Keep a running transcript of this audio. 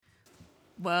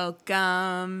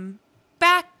Welcome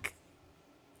back.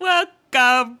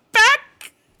 Welcome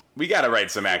back. We got to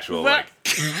write some actual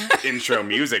intro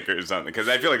music or something, because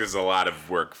I feel like there's a lot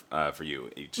of work for you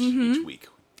each week.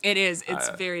 It is. It's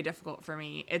very difficult for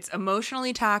me. It's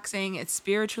emotionally taxing. It's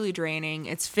spiritually draining.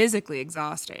 It's physically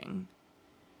exhausting.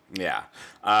 Yeah.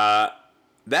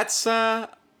 That's, now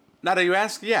that you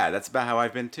ask, yeah, that's about how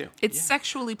I've been too. It's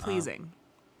sexually pleasing.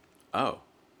 Oh.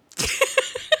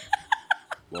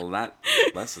 Well, not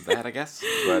less of that, I guess.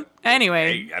 But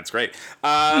anyway. Hey, that's great.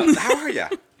 How are you?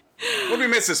 What did we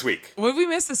miss this week?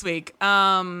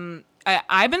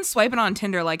 I've been swiping on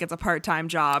Tinder like it's a part-time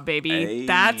job, baby. Hey.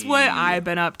 That's what I've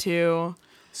been up to.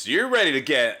 So you're ready to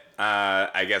get,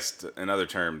 I guess, in other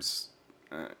terms,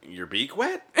 your beak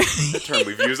wet? The term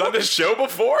we've used on this show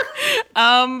before?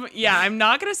 Yeah, I'm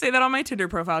not going to say that on my Tinder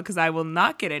profile because I will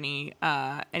not get any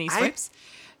swipes.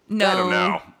 No. I don't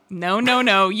know.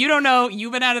 No. You don't know.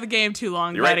 You've been out of the game too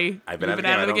long, You're buddy. Right. I've been out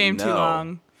out of the game too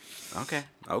long. Okay.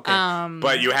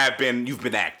 But you've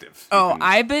been active.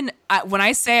 When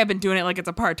I say I've been doing it like it's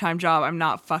a part-time job, I'm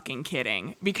not fucking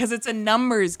kidding. Because it's a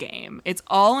numbers game. It's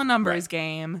all a numbers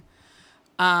game.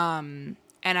 And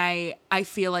I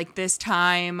feel like this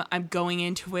time I'm going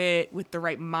into it with the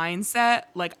right mindset.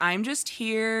 Like, I'm just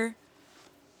here.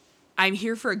 I'm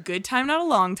here for a good time, not a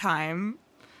long time.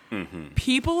 Mm-hmm.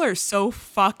 People are so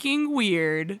fucking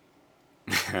weird.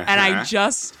 And I'm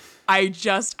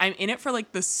in it for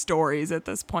like the stories at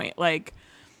this point. Like,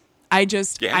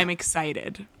 I'm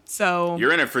excited. So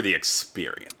you're in it for the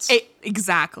experience.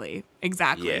 Exactly.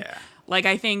 Yeah. Like,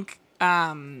 I think,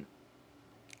 I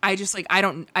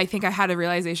think I had a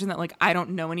realization that, like, I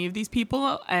don't know any of these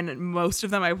people, and most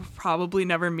of them I probably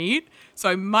never meet. So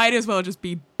I might as well just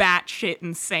be batshit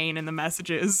insane in the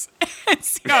messages and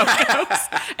see how it goes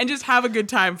and just have a good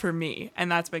time for me.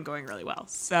 And that's been going really well.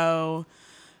 So,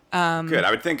 good. I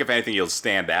would think if anything, you'll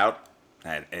stand out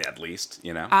at least,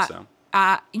 so.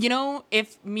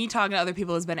 If me talking to other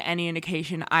people has been any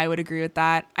indication, I would agree with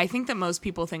that. I think that most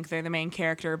people think they're the main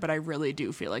character, but I really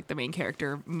do feel like the main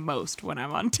character most when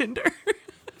I'm on Tinder.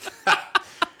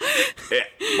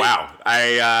 Wow.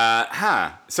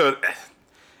 So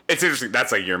it's interesting.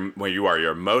 That's like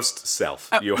your most self.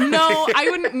 No, I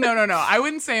wouldn't. No. I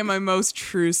wouldn't say I'm my most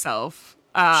true self.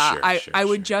 I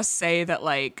would just say that,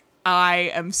 like,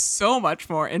 I am so much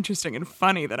more interesting and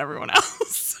funny than everyone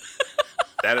else.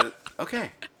 That is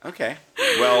okay.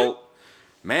 Well,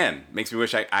 man, makes me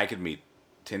wish I could meet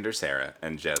Tinder Sarah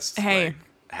and just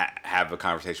have a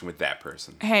conversation with that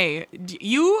person. Hey,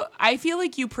 I feel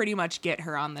like you pretty much get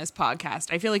her on this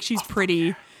podcast. I feel like she's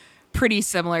pretty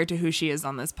similar to who she is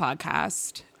on this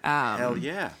podcast. Hell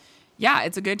yeah. Yeah,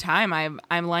 it's a good time.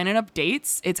 I'm lining up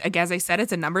dates. It's, as I said,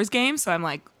 it's a numbers game. So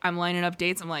I'm lining up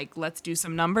dates. I'm like, let's do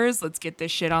some numbers. Let's get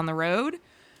this shit on the road.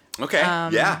 Okay.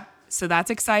 Yeah. So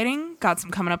that's exciting. Got some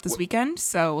coming up this weekend.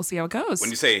 So we'll see how it goes. When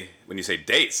you say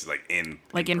dates, like in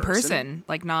person,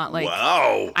 like not like.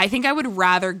 Whoa. I think I would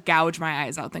rather gouge my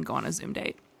eyes out than go on a Zoom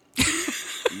date.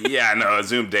 Yeah, no, a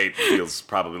Zoom date feels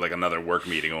probably like another work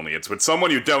meeting, only it's with someone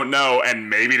you don't know, and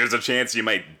maybe there's a chance you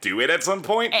might do it at some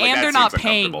point. And they're not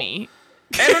paying me.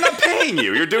 And they're not paying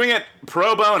you. You're doing it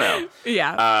pro bono.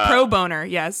 Yeah, pro boner,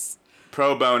 yes.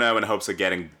 Pro bono in hopes of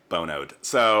getting bonoed.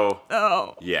 So,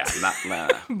 yeah, not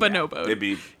but no bone. It'd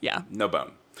be no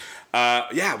bone.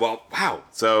 Yeah, well, wow.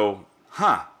 So,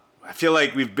 I feel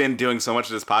like we've been doing so much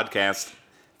of this podcast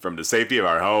from the safety of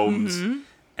our homes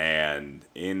and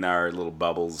in our little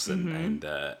bubbles, and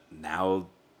now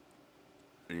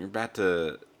you're about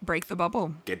to break the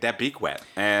bubble, get that beak wet.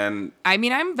 And I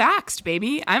mean, I'm vaxxed,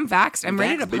 baby. I'm vaxxed. I'm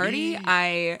ready to party.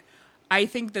 Baby. I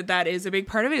think that is a big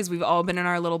part of it, is we've all been in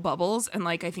our little bubbles. And,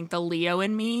 like, I think the Leo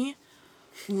in me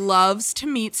loves to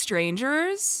meet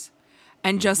strangers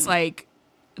and just, like,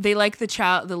 they like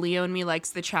the Leo in me likes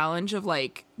the challenge of,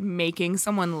 like, making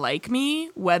someone like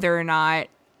me, whether or not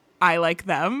I like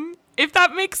them, if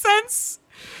that makes sense.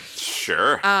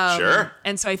 Sure.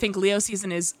 And so I think Leo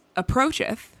season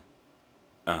approacheth.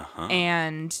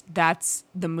 And that's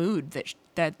the mood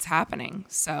that's happening.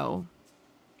 So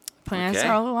planets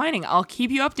are all aligning. I'll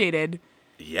keep you updated.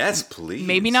 Yes, please.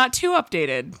 Maybe not too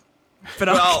updated, but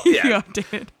I'll keep you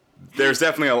updated. There's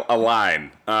definitely a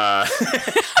line. But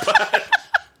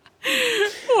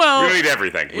well, we need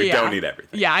everything. We don't need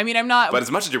everything. Yeah, I mean, I'm not. But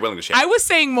as much as you're willing to share. I was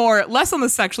saying less on the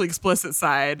sexually explicit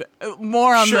side,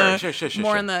 more on on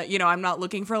the, I'm not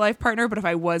looking for a life partner, but if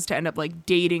I was to end up, like,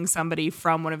 dating somebody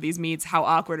from one of these meets, how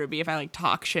awkward it would be if I, like,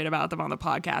 talk shit about them on the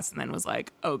podcast and then was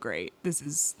like, oh, great, this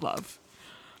is love.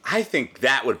 I think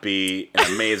that would be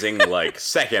an amazing, like,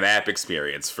 second app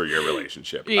experience for your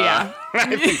relationship. Yeah.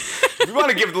 I think if you want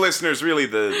to give the listeners really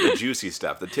the juicy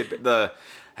stuff, the tip,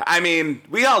 I mean,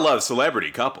 we all love celebrity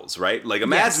couples, right? Like,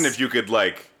 imagine Yes. if you could,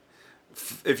 like,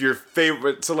 if your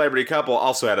favorite celebrity couple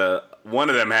also had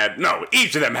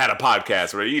each of them had a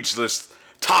podcast where each just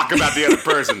talk about the other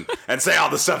person and say all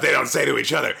the stuff they don't say to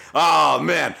each other. Oh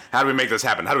man, how do we make this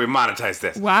happen? How do we monetize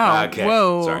this? Wow. Okay.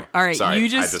 Whoa. Sorry. All right. Sorry. You I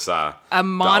just saw a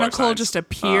monocle $signs. just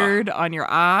appeared on your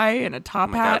eye, and a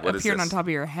top my God, hat what is appeared on this? top of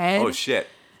your head. Oh shit.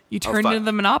 You turned fuck. into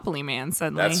the Monopoly Man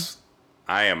suddenly.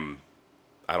 I don't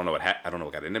know what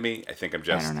got into me. I think I'm I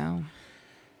just. don't know.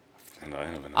 I don't know, I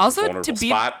have a Also, vulnerable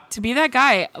spot. to be that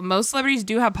guy, most celebrities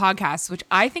do have podcasts, which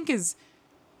I think is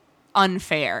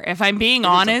unfair. If I'm being It's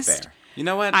honest, unfair. You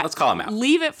know what? Let's call him out.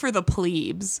 leave it for the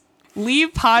plebes.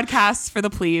 Leave podcasts for the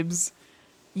plebes.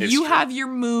 It's You true. have your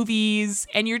movies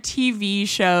and your TV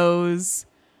shows.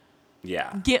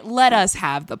 Yeah. Let us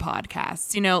have the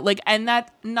podcasts, you know, like, and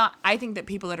I think that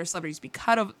people that are celebrities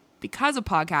because of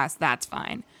podcasts, that's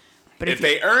fine. But If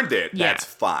they earned it, Yeah. that's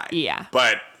fine. Yeah.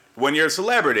 But when you're a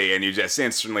celebrity and you just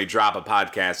instantly drop a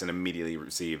podcast and immediately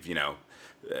receive,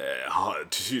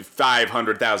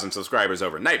 500,000 subscribers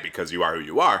overnight because you are who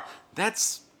you are,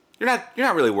 you're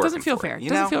not really working. doesn't feel for fair. It,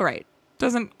 Doesn't feel right.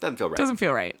 Doesn't feel right. Doesn't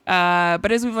feel right.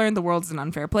 But as we've learned, the world's an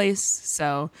unfair place.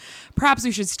 So perhaps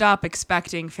we should stop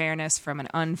expecting fairness from an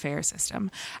unfair system.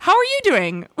 How are you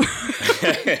doing?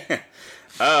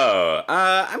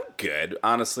 I'm good.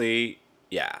 Honestly,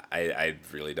 yeah. I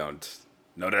really don't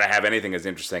know that I have anything as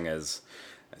interesting as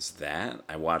that.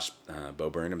 I watched Bo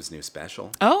Burnham's new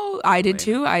special. Oh, I did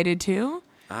too.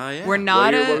 Oh yeah. We're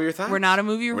not what were your thoughts? we're not a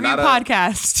movie review not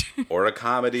podcast. or a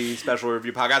comedy special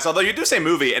review podcast. Although you do say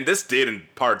movie, and this did in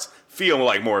parts feel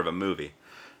like more of a movie.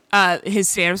 His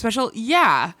stand-up special,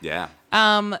 yeah. Yeah.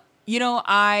 I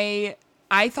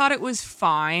thought it was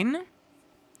fine.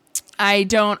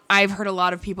 I've heard a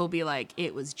lot of people be like,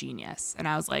 it was genius. And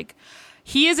I was like,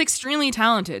 he is extremely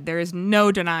talented. There is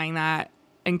no denying that.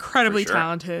 Incredibly For sure.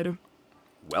 talented.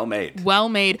 Well made. Well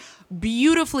made.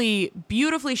 Beautifully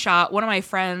shot. One of my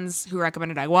friends who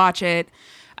recommended I watch it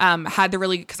had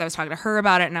because I was talking to her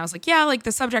about it, and I was like, yeah, like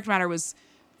the subject matter was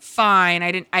fine.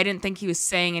 I didn't think he was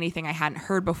saying anything I hadn't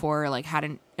heard before, like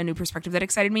had a new perspective that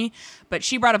excited me. But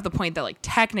she brought up the point that like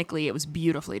technically it was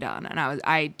beautifully done, and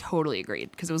I totally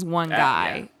agreed because it was one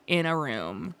guy in a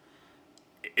room.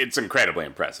 It's incredibly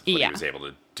impressive what Yeah. he was able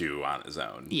to do on his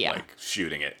own. Yeah. Like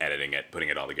shooting it, editing it, putting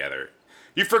it all together.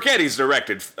 You forget he's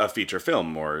directed a feature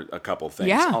film or a couple things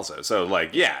Yeah. also. So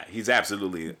like, yeah, he's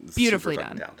absolutely Beautifully super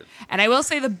fucking done. talented. And I will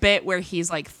say the bit where he's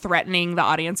like threatening the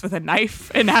audience with a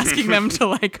knife and asking them to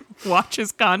like watch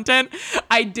his content,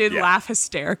 I did Yeah. laugh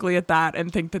hysterically at that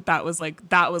and think that was like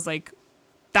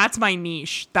that's my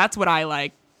niche. That's what I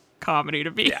like comedy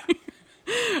to be. Yeah.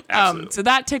 Absolutely. So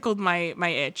that tickled my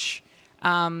itch.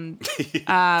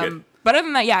 Good. But other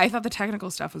than that, yeah, I thought the technical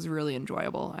stuff was really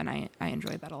enjoyable, and I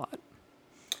enjoyed that a lot.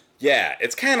 Yeah,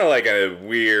 it's kind of like a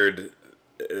weird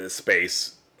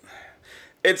space.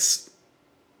 It's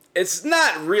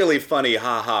not really funny,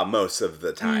 haha, most of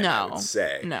the time, I No, would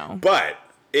say. no. But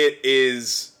it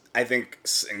is, I think,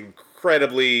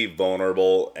 incredibly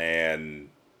vulnerable and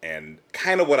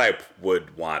kind of what I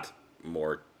would want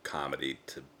more comedy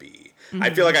to be. I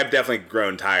feel like I've definitely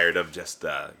grown tired of just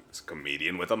a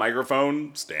comedian with a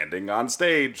microphone standing on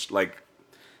stage. Like,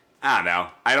 I don't know.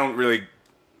 I don't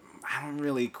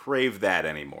really crave that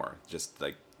anymore. Just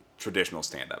like traditional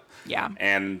stand-up. Yeah.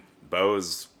 And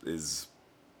Bo's is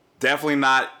definitely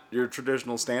not your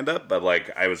traditional stand-up, but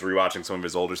like I was rewatching some of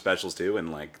his older specials too, and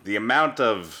like the amount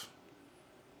of,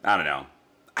 I don't know.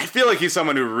 I feel like he's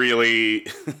someone who really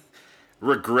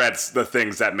regrets the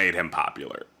things that made him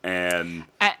popular. And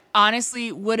I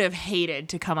honestly would have hated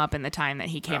to come up in the time that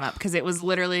he came up because it was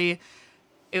like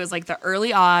the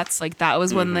early aughts. Like that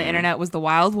was when the internet was the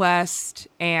Wild West.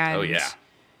 And oh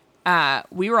yeah.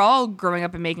 we were all growing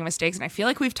up and making mistakes. And I feel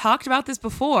like we've talked about this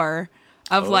before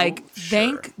of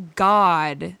thank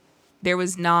God there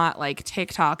was not like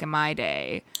TikTok in my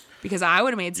day because I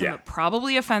would have made some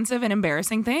probably offensive and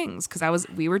embarrassing things because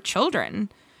we were children.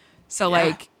 So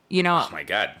like, Oh my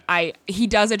God. he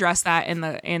does address that in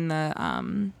the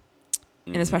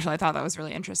special. I thought that was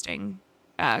really interesting.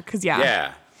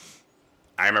 Yeah.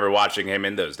 I remember watching him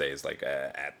in those days, like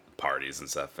at parties and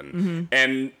stuff.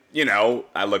 And you know,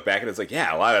 I look back and it's like,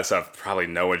 yeah, a lot of that stuff probably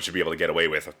no one should be able to get away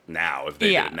with now. If they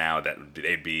did it now,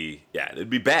 it'd be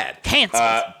bad.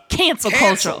 Cancel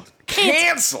culture.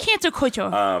 Cancel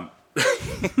culture.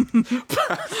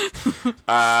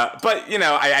 But you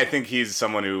know, I think he's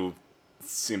someone who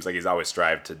seems like he's always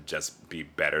strived to just be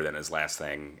better than his last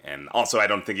thing. And also, I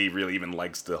don't think he really even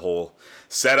likes the whole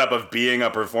setup of being a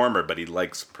performer, but he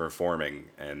likes performing.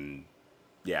 And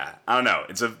yeah, I don't know.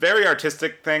 It's a very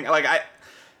artistic thing. Like,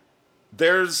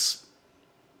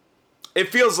 it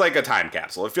feels like a time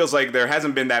capsule. It feels like there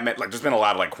hasn't been that many, like, there's been a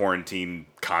lot of, like, quarantine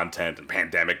content and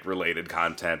pandemic-related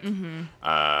content.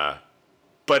 Mm-hmm.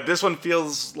 But this one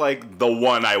feels like the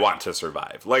one I want to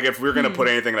survive. Like, if we're going to put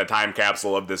anything in a time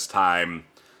capsule of this time,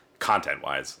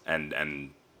 content-wise,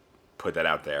 and put that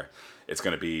out there, it's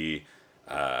going to be,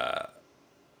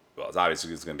 it's obviously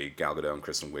going to be Gal Gadot and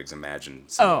Kristen Wiig's Imagine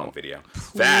sing-along video.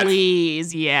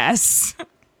 Please, yes.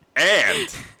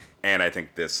 And I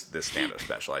think this stand-up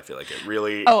special, I feel like it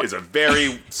really is a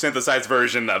very synthesized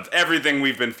version of everything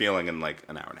we've been feeling in like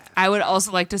an hour and a half. I would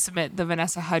also like to submit the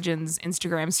Vanessa Hudgens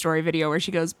Instagram story video where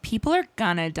she goes, "People are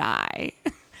gonna die,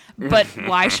 but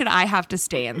why should I have to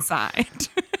stay inside?"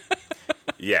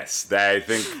 Yes, I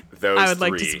think those I would three,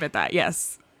 like to submit that,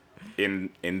 yes. In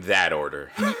that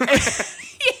order.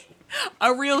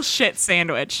 A real shit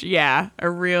sandwich, yeah.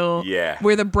 Yeah.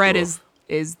 Where the bread is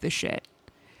the shit.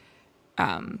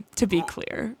 To be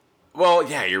clear. Well,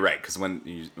 yeah, you're right. Because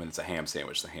when it's a ham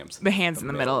sandwich, the ham's in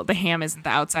the middle. The ham isn't the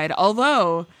outside.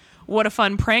 Although, what a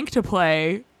fun prank to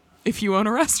play if you own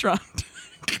a restaurant.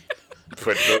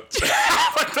 Put the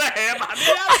ham on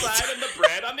the outside and the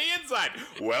bread on the inside.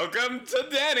 Welcome to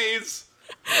Denny's.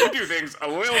 We do things a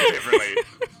little differently.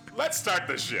 Let's start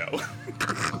the show.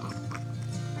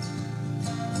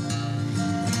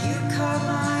 You caught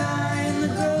my eye in the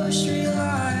grocery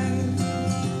line.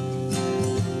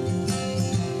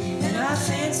 I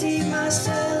fancied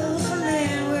myself a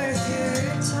man worth your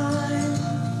time,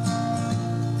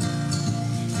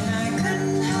 and I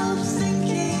couldn't help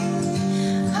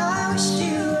thinking I wished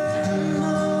you were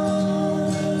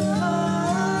mine.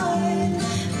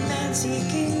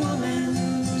 Man-seeking woman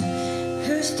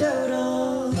whose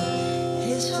total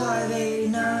is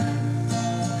 589.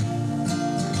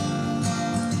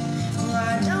 Well,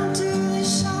 I don't do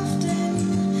this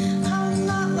often. I'm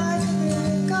not like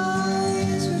the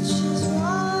guys, which is why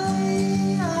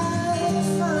I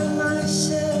find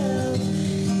myself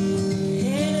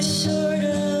in a sort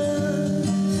of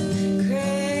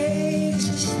great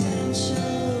existential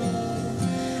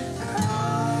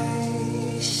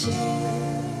crisis.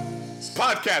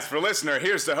 Podcast for listener.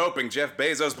 Here's to hoping Jeff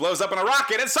Bezos blows up in a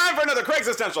rocket. It's time for another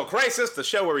Craigslistential Crisis, the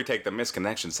show where we take the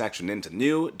misconnection section into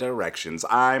new directions.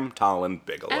 I'm Talon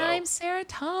Bigelow. And I'm Sarah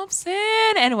Thompson,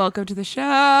 and welcome to the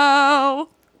show.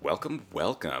 Welcome.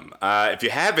 If you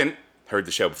haven't heard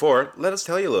the show before, let us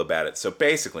tell you a little about it. So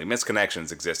basically,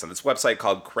 misconnections exist on this website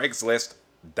called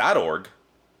Craigslist.org.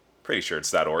 Pretty sure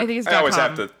it's .org. I think it's always .com.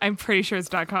 have to. I'm pretty sure it's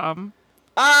 .com.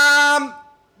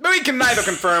 But we can neither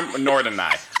confirm nor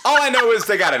deny. All I know is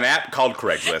they got an app called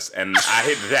Craigslist, and I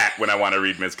hit that when I want to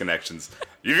read misconnections.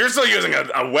 If you're still using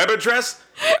a web address,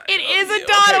 It is a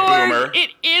okay, .org. boomer.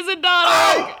 It is a .org.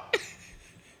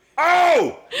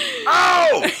 Oh!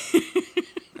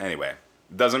 Anyway,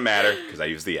 doesn't matter because I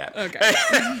use the app. Okay.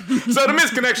 So the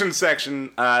misconnection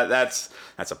section, that's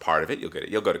a part of it.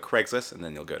 You'll go to Craigslist, and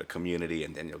then you'll go to Community,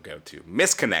 and then you'll go to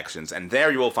Misconnections, and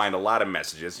there you will find a lot of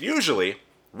messages, usually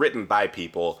written by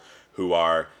people who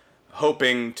are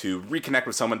hoping to reconnect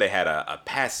with someone they had a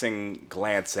passing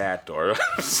glance at, or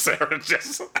Sarah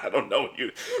just was, I don't know,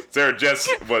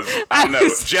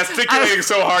 gesticulating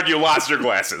so hard you lost your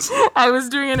glasses. I was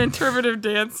doing an interpretive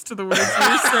dance to the words you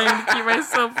were saying to keep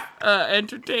myself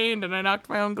entertained, and I knocked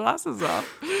my own glasses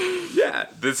off. Yeah,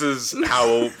 this is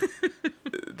how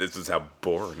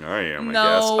boring I am, I guess.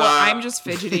 No, I'm just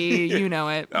fidgety. You know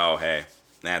it. Oh, hey.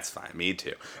 That's fine. Me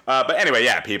too. But anyway,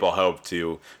 yeah, people hope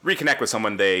to reconnect with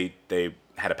someone they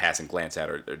had a passing glance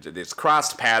at, or just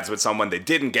crossed paths with someone. They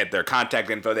didn't get their contact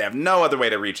info. They have no other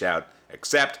way to reach out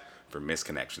except for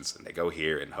misconnections, and they go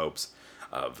here in hopes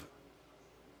of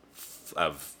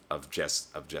just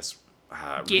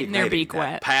Getting their beak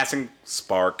wet. Passing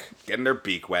spark, getting their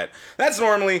beak wet. That's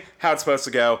normally how it's supposed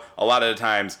to go. A lot of the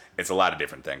times, it's a lot of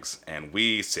different things. And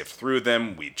we sift through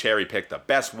them, we cherry pick the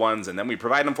best ones, and then we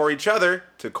provide them for each other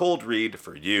to cold read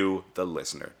for you, the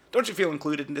listener. Don't you feel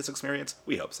included in this experience?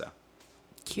 We hope so.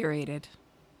 Curated.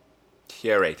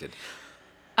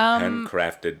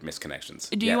 Handcrafted misconnections.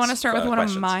 Do you want to start with one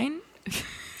questions. of mine?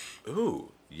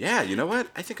 Ooh, yeah, you know what?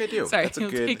 I think I do. Sorry, That's a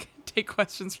good... take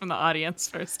questions from the audience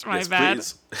first. My yes, bad.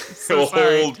 Please. So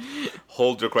sorry.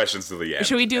 hold your questions to the end.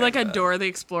 Should we do like a Dora the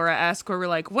Explorer ask where we're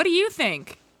like, what do you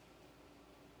think?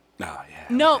 Oh, yeah.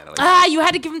 No. You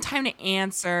had to give them time to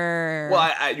answer.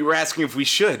 Well, you were asking if we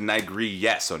should, and I agree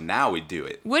yes, so now we do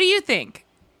it. What do you think?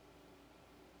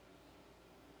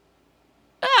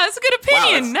 that's a good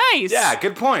opinion. Nice. Yeah,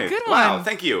 good point. Good Wow, one.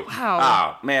 thank you.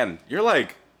 Wow. Oh, man, you're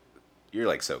like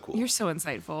so cool. You're so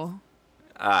insightful.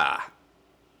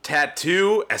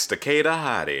 Tattoo Estacada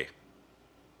Hottie.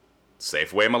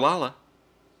 Safeway Malala.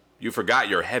 You forgot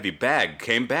your heavy bag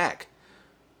came back.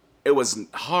 It was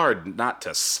hard not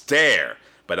to stare,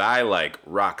 but I like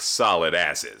rock solid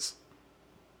asses.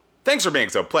 Thanks for being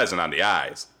so pleasant on the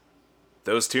eyes.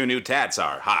 Those 2 new tats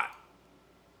are hot.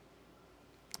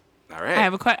 All right. I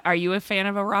have a question. Are you a fan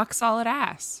of a rock solid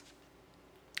ass?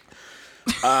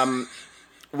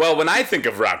 Well, when I think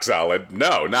of rock solid,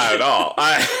 no, not at all.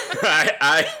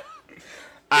 I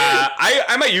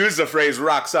might use the phrase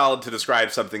rock solid to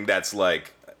describe something that's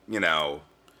like,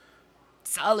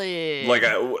 Solid. like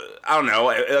I don't know,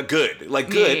 a good, like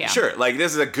good, Yeah. sure. Like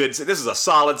this is a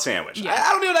solid sandwich. Yeah.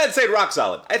 I don't know that I'd say rock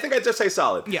solid. I think I'd just say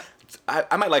solid. Yeah.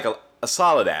 I might like a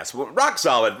solid ass. Well, rock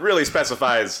solid really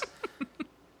specifies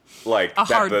like A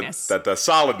hardness. that the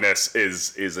solidness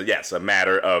is yes, a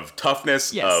matter of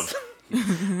toughness, Yes.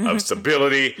 of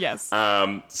stability. Yes.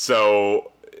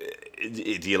 So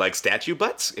do you like statue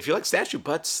butts? If you like statue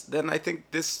butts, then I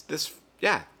think this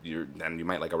yeah, then you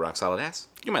might like a rock solid ass.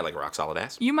 You might like a rock solid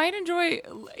ass. You might enjoy.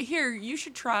 Here, you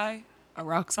should try a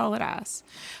rock solid ass.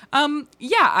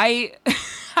 Yeah,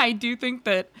 I do think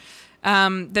that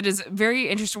that is a very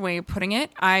interesting way of putting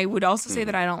it. I would also say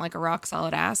that I don't like a rock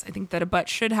solid ass. I think that a butt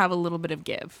should have a little bit of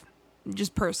give,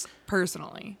 just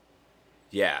personally.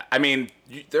 Yeah, I mean,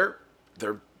 there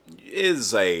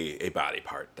is a body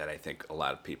part that I think a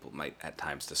lot of people might at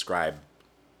times describe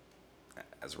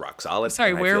as rock solid. Sorry,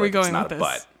 and I where feel are we like going it's not with a this?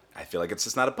 butt. I feel like it's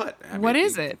just not a butt. What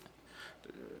is it?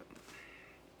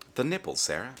 The nipples,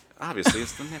 Sarah. Obviously,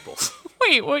 it's the nipples.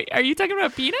 Wait, are you talking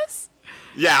about penis?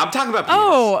 Yeah, I'm talking about penis.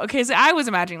 Oh, okay. So I was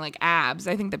imagining like abs.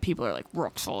 I think that people are like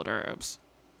rock solid abs.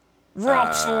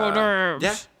 Rock solid abs.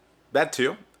 Yeah, that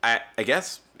too. I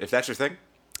guess if that's your thing,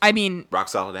 I mean, rock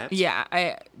solid abs. yeah.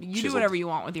 You do Chiseled. whatever you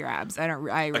want with your abs. I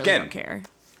really Again. don't care.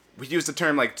 We use the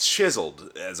term like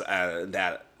chiseled as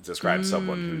that describes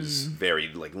someone who's very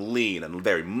like lean and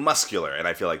very muscular, and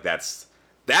I feel like that's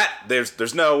that.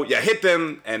 There's no hit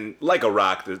them and like a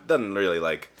rock. It doesn't really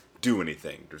like do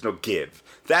anything. There's no give.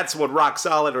 That's what rock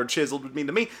solid or chiseled would mean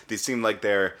to me. These seem like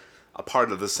they're a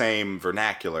part of the same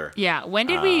vernacular. Yeah. When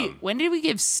did we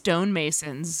give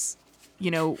stonemasons,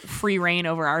 free reign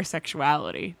over our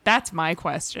sexuality? That's my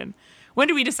question. When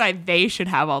did we decide they should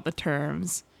have all the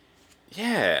terms?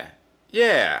 Yeah.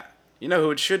 You know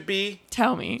who it should be?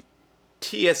 Tell me.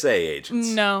 TSA agents.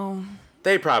 No,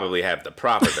 They probably have the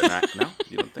proper. No,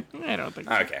 you don't think? I don't think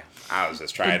so. Okay, I was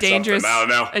just trying A dangerous,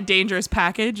 something. I don't know. a dangerous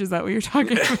package. Is that what you're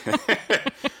talking about?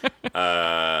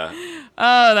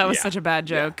 Oh, that was yeah, such a bad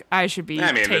joke. I should be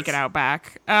I mean, taken it's- out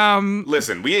back.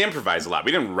 Listen, we improvise a lot.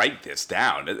 We didn't write this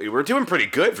down. We're doing pretty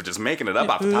good for just making it up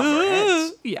off the top of our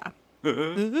heads.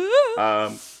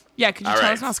 Yeah. Yeah, could you all tell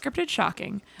right. it's not scripted?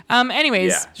 Shocking.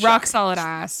 Anyways, Yeah, rock shocking. solid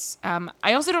ass.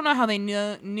 I also don't know how they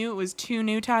knew it was 2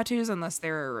 new tattoos unless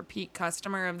they were a repeat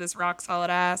customer of this rock solid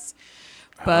ass.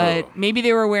 But Oh. maybe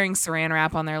they were wearing saran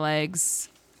wrap on their legs.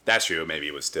 That's true. Maybe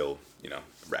it was still,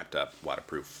 wrapped up,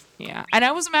 waterproof. Yeah. And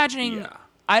I was imagining, Yeah.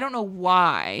 I don't know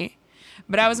why,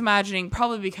 but I was imagining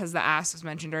probably because the ass was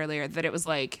mentioned earlier that it was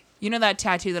like, that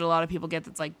tattoo that a lot of people get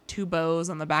that's like 2 bows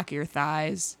on the back of your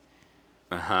thighs.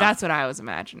 Uh-huh. That's what I was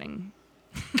imagining.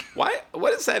 Why?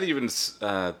 What does that even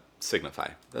signify?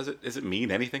 Does it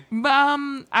mean anything?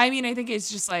 I mean, I think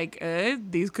it's just like,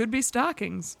 these could be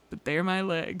stockings, but they're my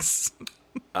legs.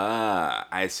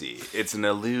 I see. It's an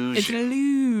illusion. It's an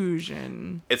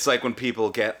illusion. It's like when people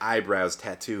get eyebrows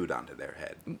tattooed onto their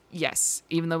head. Yes,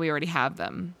 even though we already have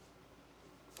them.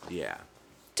 Yeah.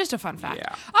 Just a fun fact.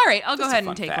 Yeah. All right, I'll go Just a ahead and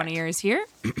fun take one of fact. yours here.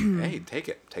 Hey, take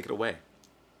it. Take it away.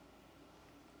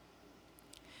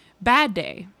 Bad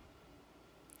day.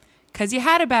 'Cause you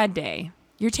had a bad day.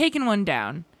 You're taking one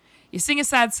down. You sing a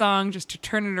sad song just to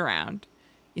turn it around.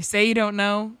 You say you don't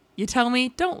know. You tell me,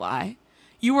 don't lie.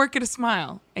 You work at a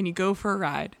smile and you go for a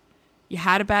ride. You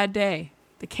had a bad day.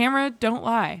 The camera don't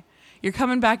lie. You're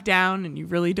coming back down and you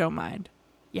really don't mind.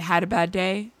 You had a bad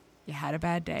day. You had a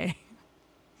bad day.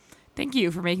 Thank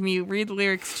you for making me read the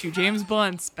lyrics to James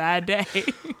Blunt's Bad Day.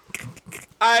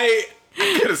 I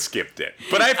could have skipped it,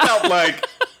 but I felt like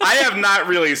I have not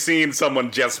really seen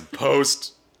someone just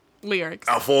post Lyrics.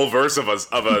 a full verse of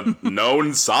a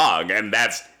known song, and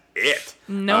that's it.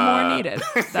 No more needed.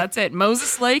 That's it.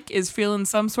 Moses Lake is feeling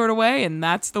some sort of way, and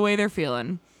that's the way they're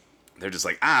feeling. They're just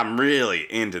like, I'm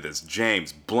really into this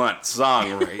James Blunt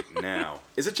song right now.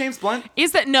 Is it James Blunt?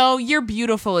 Is that no? You're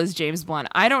beautiful is James Blunt.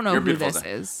 I don't know You're who beautiful.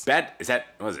 this is.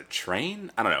 Was it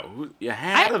Train? I don't know. You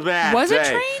had a bad Was day. it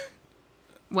Train?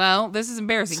 Well, this is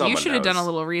embarrassing. You Someone should have done a knows.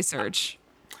 little research.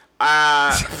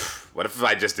 What if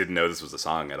I just didn't know this was a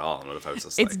song at all? And what if I was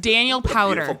just It's like, Daniel what a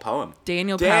Powder. beautiful poem.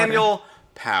 Daniel Powder. Daniel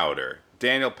Powder.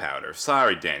 Daniel Powder.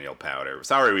 Sorry, Daniel Powder.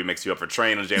 Sorry we mixed you up for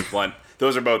Train and James Blunt.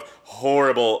 Those are both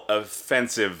horrible,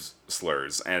 offensive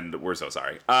slurs, and we're so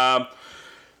sorry.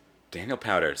 Daniel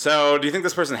Powder. So, do you think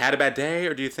this person had a bad day,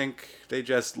 or do you think they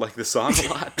just like the song a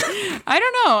lot? I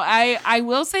don't know. I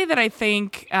will say that I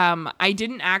think I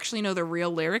didn't actually know the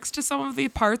real lyrics to some of the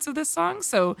parts of this song.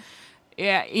 So,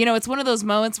 yeah, it's one of those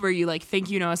moments where you like think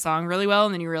you know a song really well,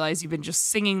 and then you realize you've been just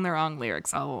singing the wrong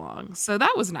lyrics all along. So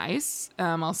that was nice.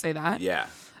 I'll say that. Yeah.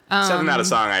 It's definitely not a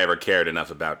song I ever cared enough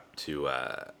about to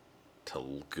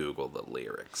Google the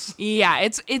lyrics. Yeah,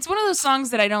 it's one of those songs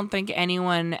that I don't think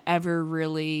anyone ever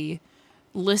really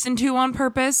listened to on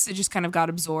purpose. It just kind of got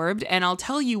absorbed, and I'll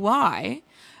tell you why.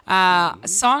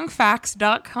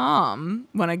 Songfacts.com,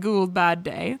 when I googled Bad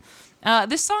Day,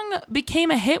 this song became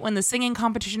a hit when the singing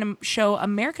competition show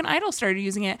American Idol started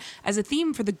using it as a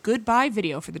theme for the goodbye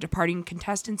video for the departing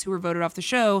contestants who were voted off the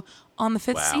show on the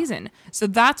 5th Wow. season. So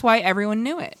that's why everyone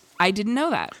knew it. I didn't know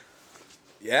that.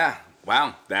 Yeah.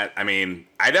 Wow. I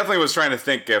definitely was trying to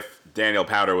think if Daniel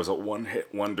Powder was a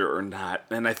one-hit wonder or not,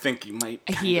 and I think he might.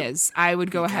 He is. I would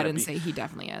go ahead gotta and be. say he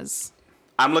definitely is.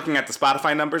 I'm looking at the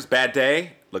Spotify numbers. Bad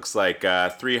Day looks like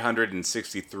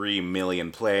 363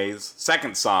 million plays.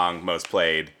 Second song most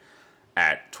played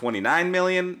at 29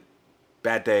 million.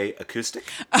 Bad Day Acoustic.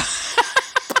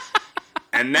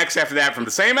 And next after that, from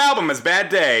the same album as Bad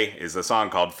Day, is a song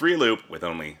called Free Loop with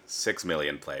only 6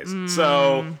 million plays.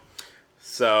 So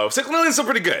 6 million is still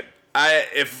pretty good.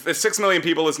 If 6 million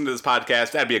people listen to this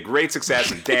podcast, that'd be a great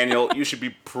success. And Daniel, you should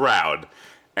be proud.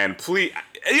 And please,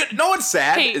 you know what's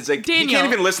sad? Hey, is like Daniel. he can't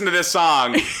even listen to this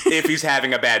song if he's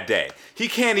having a bad day. He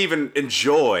can't even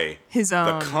enjoy His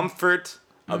own. the comfort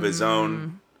of his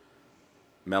own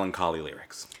melancholy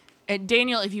lyrics.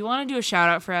 Daniel, if you want to do a shout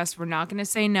out for us, we're not going to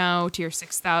say no to your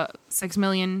 6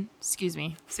 million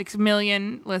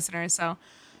listeners. So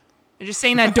I'm just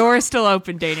saying that door is still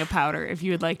open, Daniel Powder, if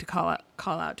you would like to call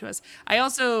out to us. I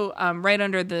also, right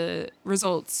under the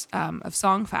results of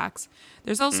Song Facts,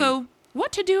 there's also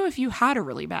what to do if you had a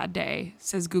really bad day,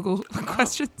 says Google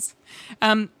questions.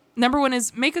 Number 1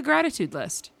 is make a gratitude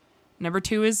list. Number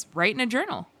 2 is write in a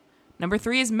journal. Number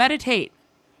 3 is meditate.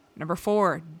 Number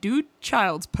 4, do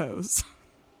child's pose.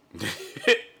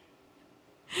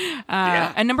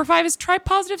 Yeah. And number 5 is try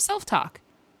positive self-talk.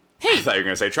 I thought you were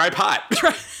going to say try pot.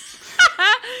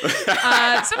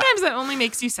 Sometimes that only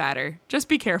makes you sadder. Just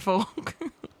be careful.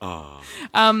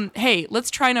 Hey, let's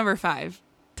try number 5.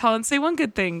 Talon, say one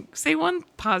good thing. Say one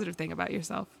positive thing about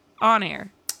yourself on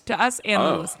air to us and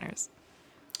the listeners.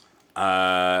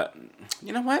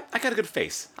 You know what? I got a good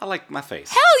face. I like my face.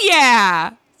 Hell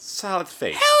yeah! Solid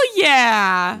face. Hell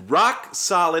yeah! Rock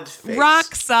solid face.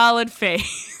 Rock solid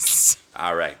face.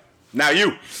 All right. Now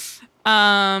you.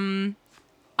 I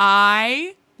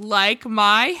like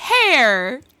my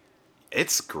hair.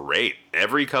 It's great.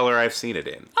 Every color I've seen it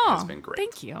in has been great.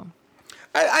 Thank you.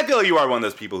 I feel you are one of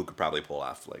those people who could probably pull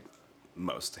off like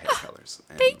most hair colors.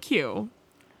 And Thank you.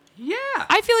 yeah.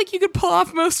 I feel like you could pull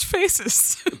off most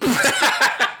faces.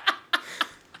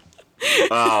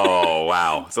 Oh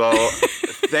wow. So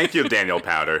thank you, Daniel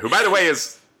Powder, who by the way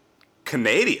is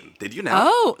Canadian. Did you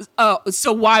know?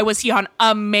 So why was he on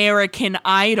American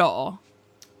Idol?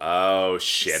 Oh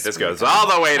shit! This goes all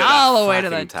the way to All the the way to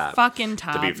fucking the top. fucking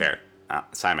top. To be fair,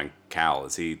 Simon Cowell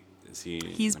is he?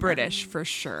 He's British for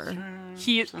sure.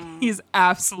 He's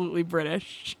absolutely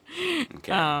British.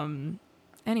 Okay.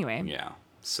 Anyway. Yeah.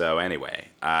 So anyway,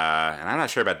 and I'm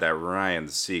not sure about that Ryan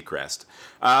Seacrest.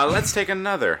 Let's take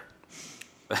another.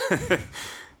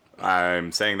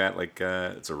 I'm saying that like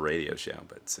it's a radio show,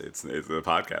 but it's a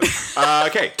podcast.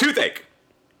 Okay, toothache.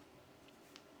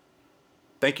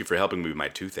 Thank you for helping me with my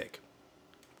toothache.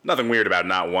 Nothing weird about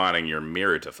not wanting your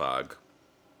mirror to fog.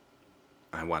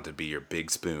 I want to be your big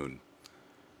spoon.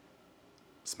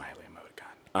 Smiley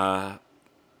emoticon.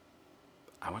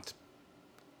 I want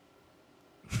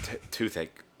to...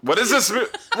 toothache. What is this?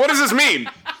 What does this mean?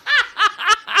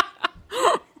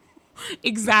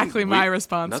 Exactly my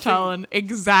response, nothing- Talon.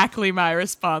 Exactly my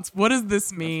response. What does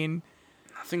this mean?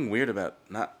 Nothing weird about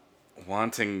not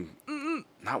wanting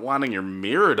your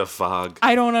mirror to fog.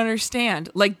 I don't understand.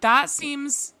 Like, that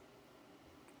seems...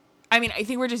 I mean, I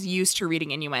think we're just used to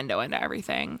reading innuendo into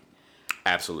everything.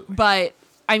 Absolutely. But,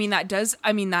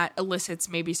 that elicits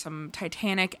maybe some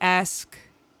Titanic-esque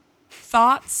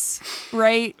thoughts,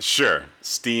 right? Sure.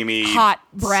 Steamy. Hot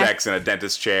breath. Sex in a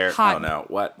dentist chair. Hot- Oh no.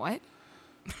 What? What?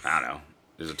 I don't know.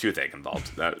 There's a toothache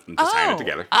involved. I'm just tying it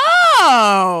together.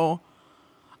 Oh!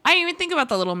 I didn't even think about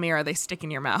the little mirror they stick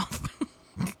in your mouth.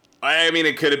 I mean,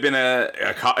 it could have been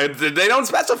they don't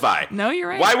specify. No, you're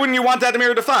right. Why wouldn't you want that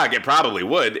mirror to fog? It probably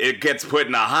would. It gets put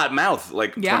in a hot mouth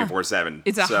like Yeah. 24/7.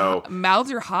 It's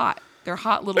mouths are hot. They're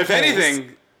hot little If holes.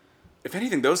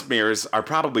 anything, those mirrors are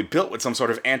probably built with some sort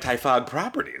of anti-fog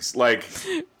properties. Like,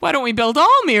 Why don't we build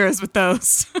all mirrors with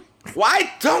those?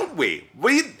 why don't we?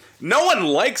 No one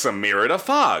likes a mirror to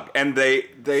fog, and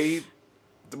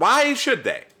why should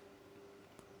they?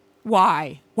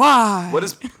 Why? What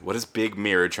is Big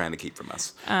Mirror trying to keep from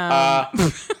us?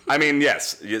 I mean,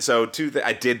 yes. So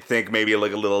I did think maybe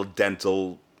like a little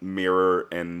dental mirror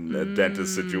in a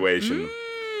dentist situation.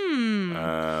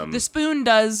 The spoon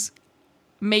does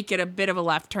make it a bit of a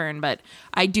left turn, but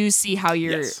I do see how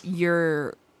Yes.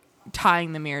 you're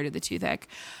tying the mirror to the toothache.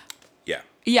 Yeah.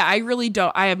 Yeah, I really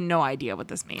don't. I have no idea what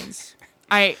this means.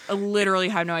 I literally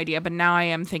have no idea, but now I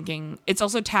am thinking it's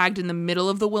also tagged in the middle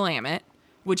of the Willamette,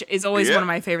 which is always Yeah. one of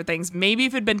my favorite things. Maybe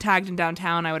if it had been tagged in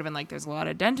downtown, I would have been like, there's a lot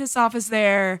of dentist office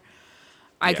there.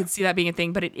 I Yeah. could see that being a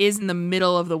thing, but it is in the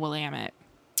middle of the Willamette.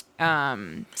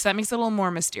 So that makes it a little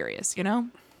more mysterious, you know?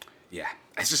 Yeah.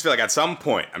 I just feel like at some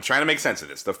point, I'm trying to make sense of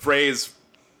this. The phrase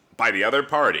by the other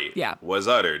party Yeah. was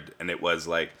uttered, and it was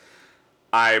like,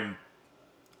 I'm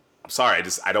sorry,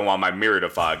 I don't want my mirror to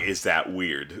fog. Is that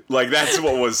weird? Like, that's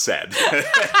what was said.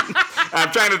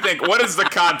 I'm trying to think, what is the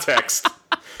context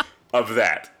of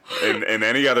that in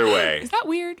any other way? Is that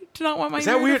weird to not want my Is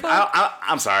that mirror weird? to fog?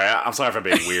 I'm sorry. I'm sorry for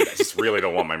being weird. I just really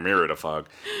don't want my mirror to fog.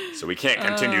 So we can't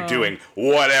continue doing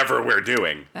whatever we're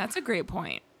doing. That's a great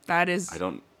point. That is... I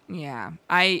don't... Yeah,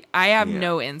 I have Yeah.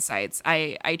 no insights.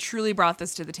 I truly brought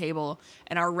this to the table,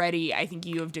 and already I think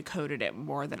you have decoded it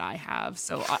more than I have.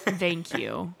 So thank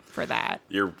you for that.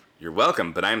 You're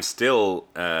welcome, but I'm still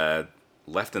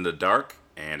left in the dark.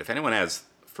 And if anyone has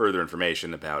further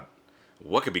information about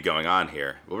what could be going on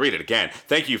here, we'll read it again.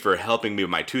 Thank you for helping me with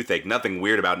my toothache. Nothing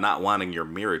weird about not wanting your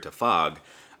mirror to fog.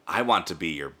 I want to be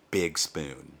your big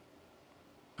spoon.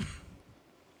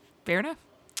 Fair enough.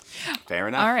 Fair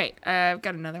enough. All right, I've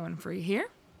got another one for you here.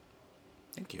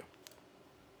 Thank you.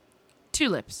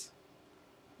 Tulips.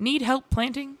 Need help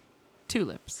planting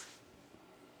tulips.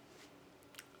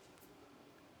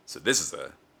 So this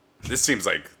seems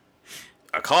like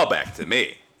a callback to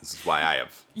me. This is why I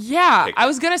have. Yeah, Pick I it.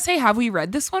 was gonna say, have we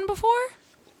read this one before?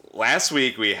 Last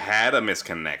week we had a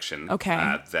misconnection.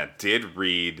 Okay. That did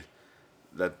read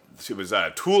that it was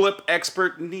a tulip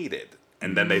expert needed,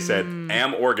 and then they said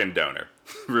am organ donor.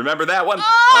 Remember that one?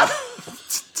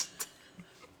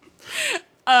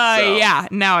 So, Yeah,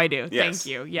 now I do. yes.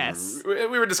 Thank you. Yes. We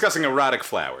were discussing erotic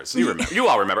flowers. You remember? You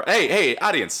all remember? Hey,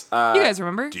 audience. You guys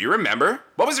remember? Do you remember?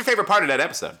 What was your favorite part of that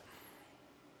episode?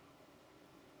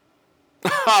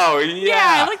 Oh yeah.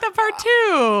 Yeah, I like that part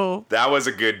too. That was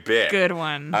a good bit. Good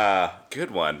one.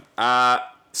 Good one.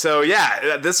 So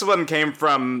yeah, this one came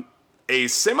from a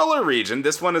similar region.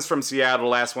 This one is from Seattle.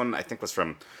 Last one I think was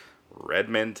from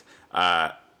Redmond.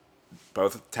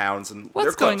 Both towns and they're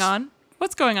What's close. going on?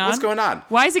 What's going on? What's going on?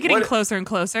 Why is it getting What- closer and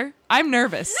closer? I'm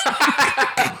nervous.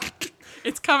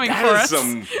 It's coming for That is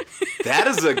us. that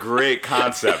is a great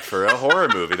concept for a horror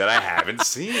movie that I haven't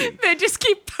seen. They just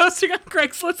keep posting on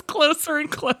Craigslist closer and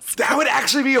closer. That would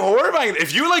actually be horrifying.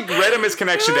 If you like read a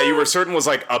misconnection that you were certain was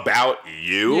like about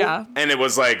you, Yeah. and it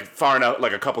was like far enough,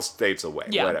 like a couple states away,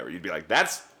 Yeah. whatever, you'd be like,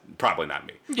 that's probably not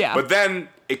me. Yeah. But then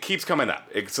it keeps coming up.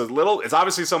 It's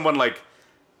obviously someone like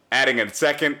adding a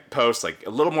second post, like a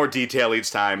little more detail each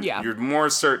time. Yeah. You're more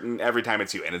certain every time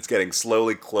it's you, and it's getting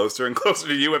slowly closer and closer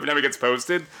to you every time it gets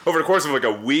posted. Over the course of like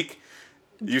a week,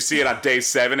 you see it on day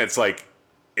 7, it's like,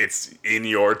 it's in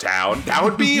your town. That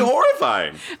would be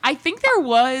horrifying. I think there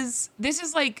was, this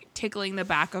is like tickling the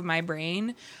back of my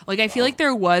brain. Like, I feel like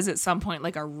there was at some point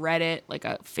like a Reddit, like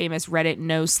a famous Reddit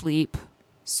no sleep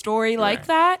story like Right.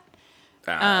 that.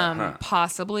 Uh-huh.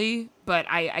 Possibly, but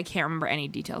I can't remember any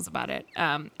details about it.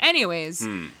 Anyways,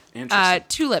 Interesting.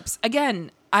 tulips.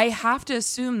 Again, I have to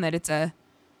assume that it's a,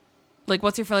 like,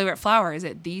 what's your favorite flower? Is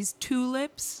it these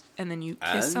tulips? And then you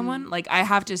kiss someone? Like, I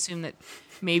have to assume that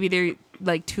maybe they're,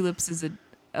 like, tulips is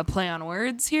a play on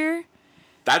words here.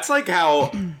 That's like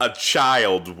how a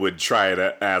child would try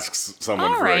to ask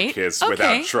someone All for a right. kiss Okay.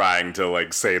 without trying to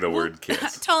like say the word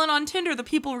kiss. Telling on Tinder, the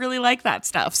people really like that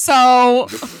stuff. So,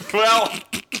 Well,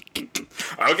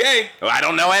 okay. Well, I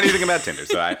don't know anything about Tinder,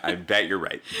 so I bet you're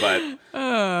right. But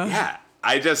yeah,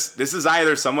 this is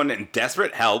either someone in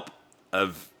desperate help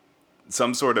of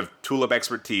some sort of tulip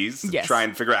expertise, Yes. try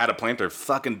and figure out how to plant their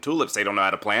fucking tulips they don't know how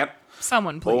to plant,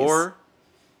 someone, please.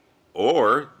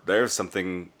 or there's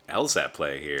something else at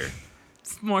play here.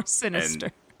 It's more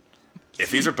sinister.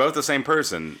 If these are both the same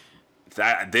person,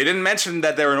 They didn't mention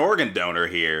that they're an organ donor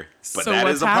here, but So that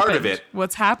what's is a part of happened? it.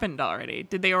 What's happened already?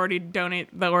 Did they already donate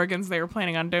the organs they were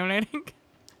planning on donating?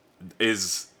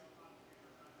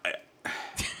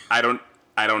 I don't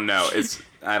know.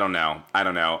 I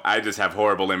don't know. I just have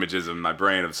horrible images in my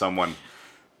brain of someone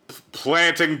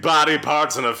planting body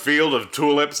parts in a field of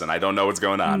tulips, and I don't know what's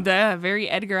going on. Very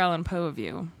Edgar Allan Poe of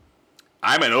you.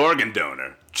 I'm an organ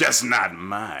donor, just not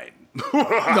mine.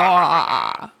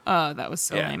 Oh, that was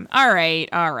so Yeah. lame. All right.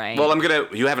 Well,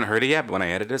 you haven't heard it yet, but when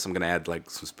I edit this, I'm gonna add like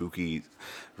some spooky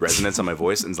resonance on my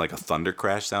voice and like a thunder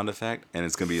crash sound effect, and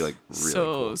it's gonna be like really so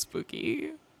cool.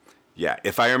 spooky. Yeah,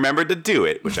 if I remembered to do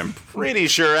it, which I'm pretty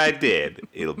sure I did,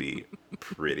 it'll be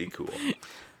pretty cool.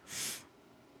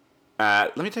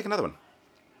 Let me take another one.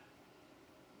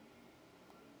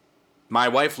 My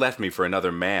wife left me for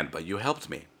another man, but you helped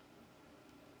me.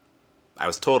 I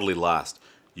was totally lost.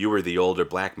 You were the older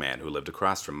black man who lived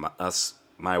across from us.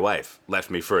 My wife left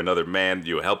me for another man.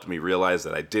 You helped me realize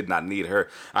that I did not need her.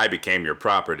 I became your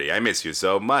property. I miss you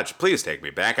so much. Please take me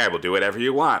back. I will do whatever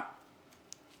you want.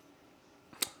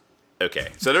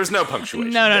 Okay, so there's no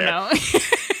punctuation. No.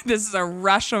 This is a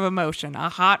rush of emotion, a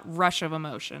hot rush of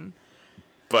emotion.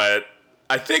 But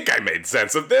I think I made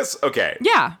sense of this. Okay.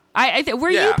 Yeah, I think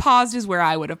where you Yeah. paused is where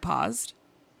I would have paused.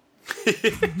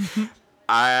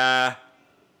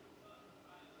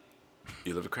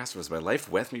 You lived across from us. My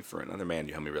life left me for another man.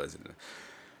 You helped me realize it.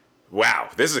 Wow,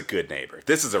 this is a good neighbor.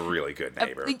 This is a really good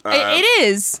neighbor. It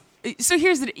is. So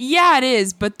here's the. Yeah, it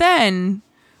is. But then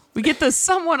we get the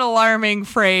somewhat alarming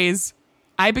phrase,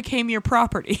 "I became your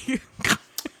property."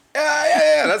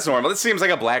 Yeah, that's normal. This seems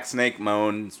like a Black Snake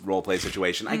Moan roleplay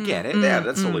situation. I get it. Yeah,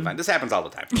 that's totally fine. This happens all the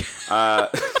time.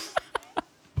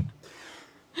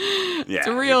 Yeah, It's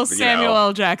a real you Samuel know.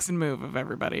 L. Jackson move of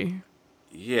everybody.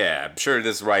 Yeah, I'm sure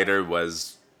this writer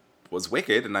was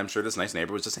wicked, and I'm sure this nice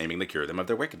neighbor was just aiming to cure them of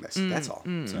their wickedness. That's all.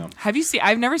 So Have you seen?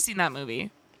 I've never seen that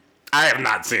movie. I have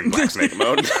not seen Black Snake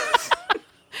Moan.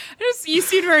 You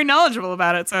seemed very knowledgeable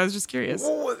about it, so I was just curious.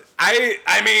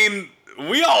 I mean,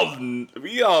 we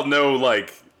all know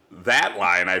like that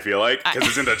line. I feel like because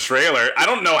it's in the trailer. I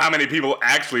don't know how many people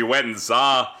actually went and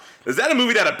saw. Is that a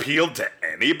movie that appealed to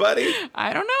anybody?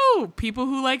 I don't know. People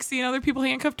who like seeing other people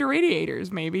handcuffed to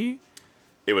radiators, maybe.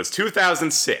 It was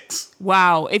 2006.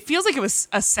 Wow, it feels like it was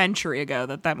a century ago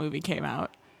that movie came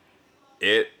out.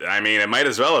 It might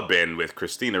as well have been with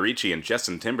Christina Ricci and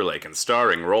Justin Timberlake in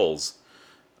starring roles.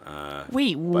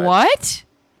 Wait, what?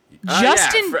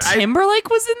 Justin Timberlake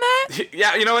was in that?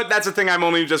 Yeah, you know what? That's a thing I'm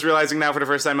only just realizing now for the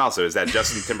first time also, is that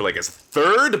Justin Timberlake is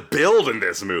third billed in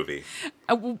this movie.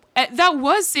 That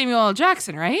was Samuel L.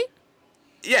 Jackson, right?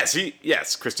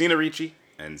 Yes, Christina Ricci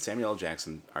and Samuel L.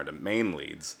 Jackson are the main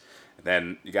leads.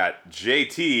 Then you got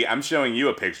JT. I'm showing you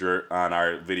a picture on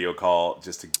our video call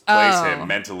just to place him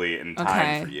mentally in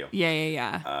time for you.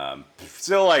 Yeah.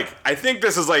 Still, like, I think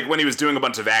this is like when he was doing a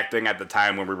bunch of acting at the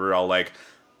time when we were all like,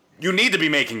 you need to be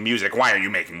making music. Why are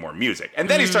you making more music? And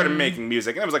then he started making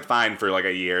music, and it was like fine for like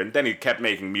a year. And then he kept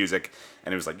making music,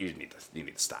 and it was like, you need to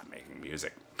stop making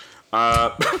music.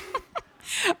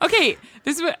 Okay,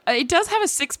 it does have a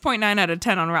 6.9 out of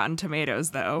 10 on Rotten Tomatoes,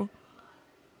 though.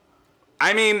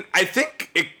 I mean, I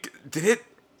think did it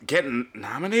get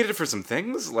nominated for some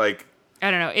things? Like,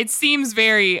 I don't know. It seems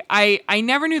very. I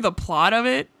never knew the plot of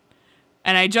it,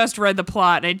 and I just read the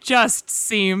plot, and it just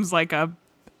seems like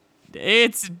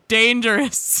it's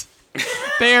dangerous.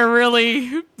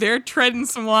 They're treading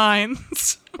some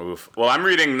lines. Oof. Well, I'm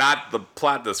reading not the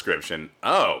plot description.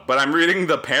 But I'm reading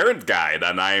the parent guide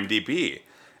on IMDb.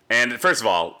 And first of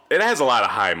all, it has a lot of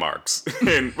high marks,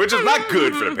 which is not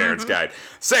good for the parent's guide.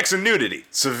 Sex and nudity,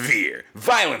 severe.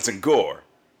 Violence and gore,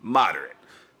 moderate.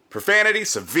 Profanity,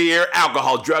 severe.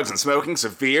 Alcohol, drugs, and smoking,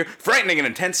 severe. Frightening and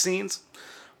intense scenes,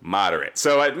 moderate.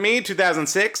 So at me,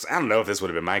 2006, I don't know if this would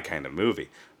have been my kind of movie.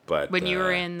 But When you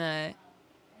were in the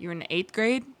 8th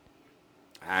grade,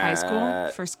 high school,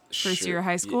 first year of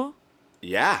high school.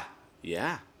 Yeah.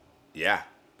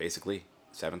 Basically,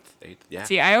 7th, 8th. Yeah.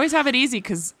 See, I always have it easy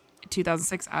because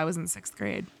 2006, I was in 6th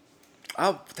grade.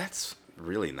 Oh, that's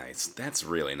really nice. That's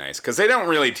really nice because they don't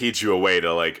really teach you a way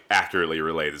to like accurately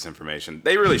relay this information.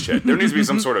 They really should. There needs to be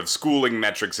some sort of schooling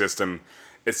metric system.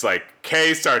 It's like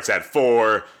K starts at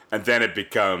 4, and then it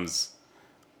becomes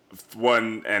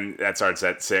 1, and that starts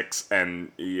at 6,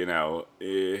 and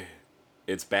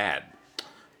it's bad.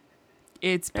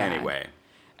 It's bad. Anyway,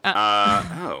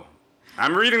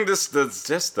 I'm reading just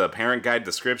the parent guide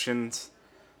descriptions.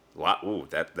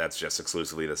 That's just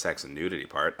exclusively the sex and nudity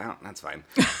part. Oh, that's fine.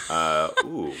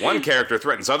 One character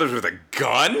threatens others with a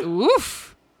gun.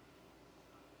 Oof.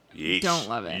 Yeesh. Don't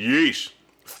love it. Yeesh.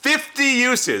 50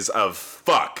 uses of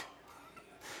fuck.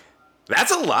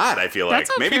 That's a lot, I feel like.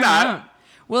 That's a Maybe fair not, amount.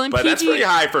 Well, in but that's pretty PG,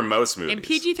 high for most movies. in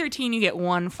PG-13, you get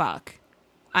one fuck.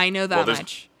 I know that Well, there's-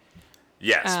 much.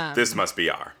 Yes, this must be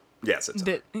R. Yes, it's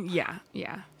R. Yeah.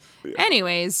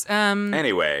 Anyways,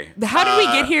 Anyway. how did we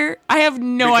get here? I have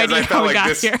no because idea I how felt we like got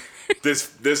this, here.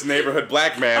 this neighborhood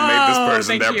black man made this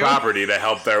person thank their you. property to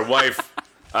help their wife,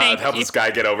 Thank help you. this guy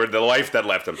get over the life that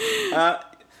left him.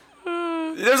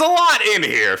 There's a lot in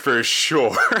here for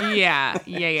sure. Yeah.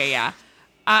 Yeah.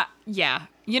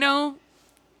 You know,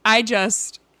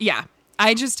 it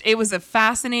was a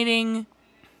fascinating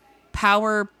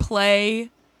power play,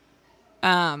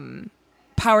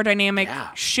 power dynamic Yeah.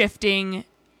 shifting.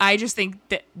 I just think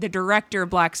that the director of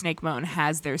Black Snake Moan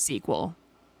has their sequel,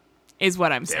 is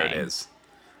what I'm There saying. it is.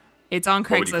 It's on Craigslist.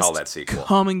 What would you call that sequel?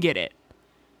 Come and get it.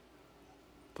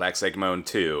 Black Snake Moan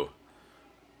 2,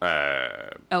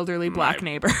 Elderly black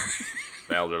neighbor.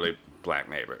 elderly black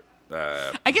neighbor.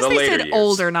 I guess the they later said years.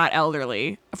 older, not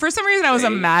elderly. For some reason, I was They-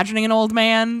 imagining an old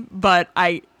man, but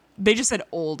they just said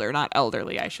older, not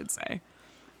elderly, I should say.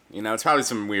 You know, it's probably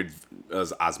some weird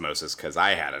osmosis because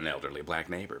I had an elderly black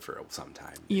neighbor for some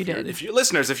time. You did. If you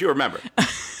listeners, if you remember,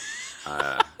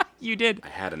 You did. I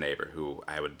had a neighbor who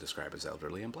I would describe as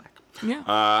elderly and black.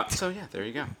 Yeah. So yeah, there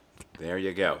you go. There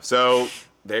you go. So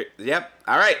there, yep.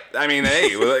 All right. I mean,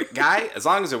 hey, well, guy, as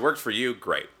long as it worked for you,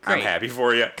 great. I'm Great. happy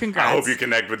for you. Congrats. I hope you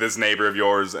connect with this neighbor of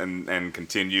yours and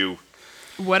continue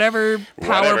Whatever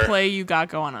power Whatever. play you got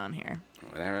going on here.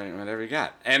 whatever you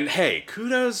got. And hey,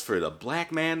 kudos for the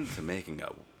black man for making a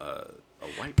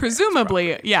white man's Presumably,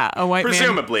 property. yeah, a white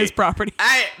Presumably, man, his property.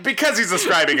 because he's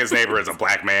describing his neighbor as a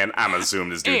black man, I'm assuming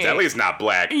this dude's at least not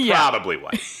black, Yeah. probably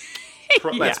white.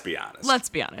 Let's Yeah. be honest. Let's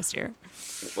be honest here.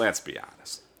 Let's be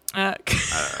honest. I'm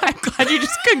glad you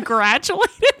just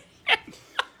congratulated.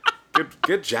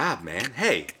 Good job, man.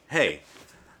 Hey.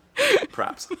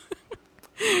 Props.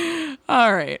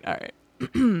 All right.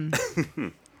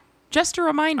 Just a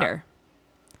reminder.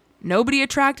 Nobody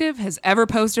attractive has ever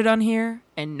posted on here,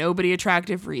 and nobody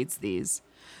attractive reads these.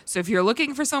 So if you're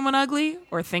looking for someone ugly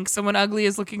or think someone ugly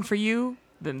is looking for you,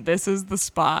 then this is the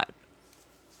spot.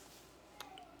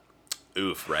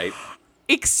 Oof, right?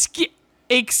 Excuse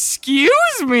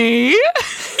me?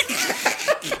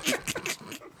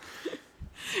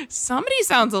 Somebody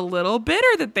sounds a little bitter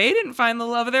that they didn't find the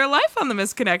love of their life on the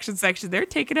misconnection section. They're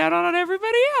taking it out on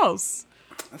everybody else.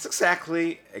 That's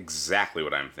exactly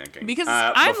what I'm thinking. Because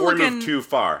I'm before we looking move too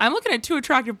far. I'm looking at two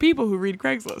attractive people who read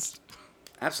Craigslist.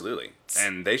 Absolutely.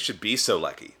 And they should be so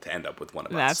lucky to end up with one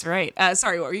of us. That's right.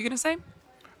 Sorry, what were you going to say?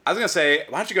 I was going to say,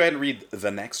 why don't you go ahead and read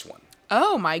the next one?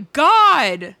 Oh my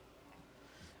God.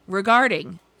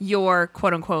 Regarding your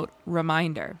quote unquote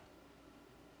reminder.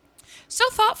 So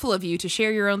thoughtful of you to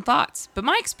share your own thoughts, but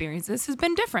my experiences has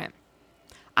been different.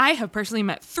 I have personally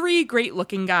met 3 great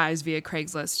looking guys via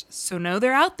Craigslist, so know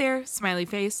they're out there, smiley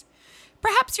face.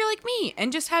 Perhaps you're like me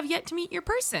and just have yet to meet your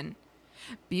person.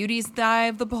 Beauty's the eye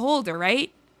of the beholder,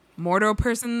 right? More to a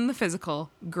person than the physical.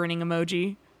 Grinning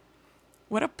emoji.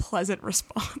 What a pleasant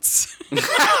response.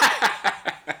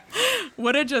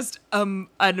 What a just a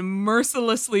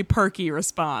mercilessly perky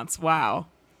response. Wow.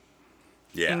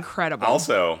 Yeah. Incredible.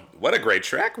 Also, what a great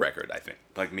track record, I think.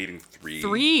 Like meeting 3.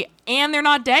 3, and they're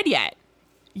not dead yet.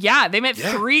 Yeah, they met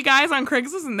Yeah. 3 guys on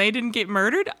Craigslist and they didn't get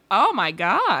murdered. Oh my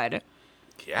God.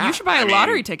 Yeah. You should buy a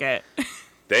lottery ticket.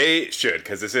 They should,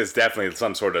 because this is definitely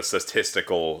some sort of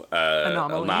statistical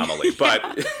Anomaly.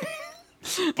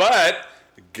 But,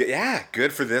 yeah,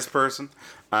 good for this person.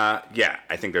 Yeah,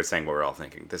 I think they're saying what we're all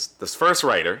thinking. This first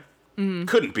writer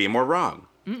couldn't be more wrong.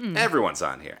 Everyone's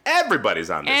on here. Everybody's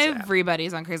on this app.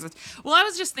 Everybody's on Craigslist. Well, I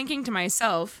was just thinking to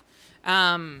myself,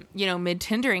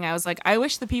 mid-Tindering, I was like, I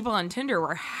wish the people on Tinder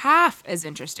were half as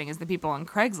interesting as the people on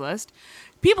Craigslist.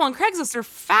 People on Craigslist are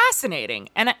fascinating,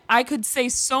 and I could say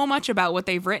so much about what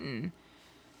they've written.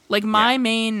 Like my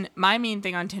main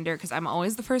thing on Tinder, because I'm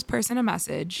always the first person to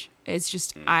message. It's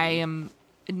just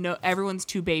everyone's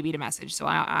too baby to message, so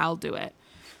I'll do it.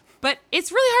 But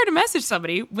it's really hard to message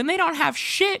somebody when they don't have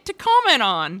shit to comment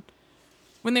on.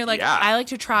 When they're like, Yeah. I like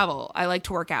to travel, I like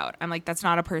to work out. I'm like, that's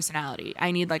not a personality. I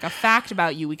need like a fact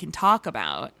about you we can talk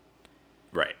about.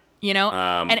 Right. You know?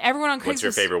 And everyone on Craigslist. What's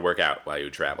your favorite workout while you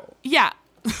travel? Yeah.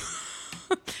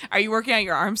 Are you working out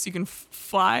your arms so you can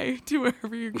fly to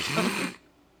wherever you're going?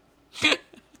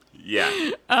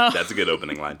 Yeah. That's a good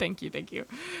opening line. Thank you.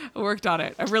 I worked on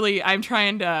it. I'm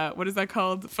trying to, what is that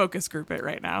called? Focus group it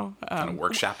right now. Kind of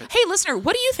workshop it. Hey, listener,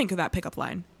 what do you think of that pickup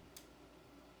line?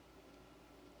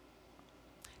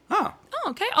 Huh. Oh,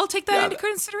 okay. I'll take that Yeah, into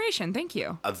consideration. Thank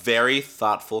you. A very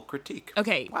thoughtful critique.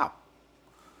 Okay. Wow.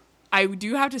 I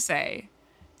do have to say,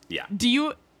 Yeah. do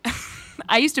you...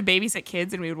 I used to babysit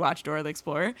kids and we would watch Dora the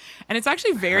Explorer. And it's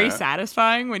actually very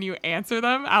satisfying when you answer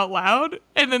them out loud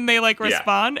and then they like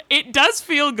respond. Yeah. It does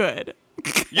feel good.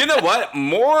 You know what?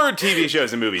 More TV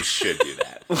shows and movies should do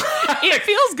that. It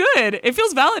feels good. It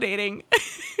feels validating.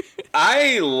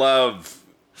 I love...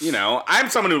 I'm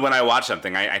someone who, when I watch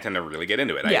something, I tend to really get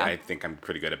into it. Yeah. I think I'm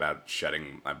pretty good about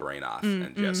shutting my brain off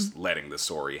and just letting the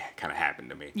story kind of happen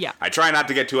to me. Yeah. I try not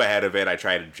to get too ahead of it. I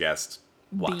try to just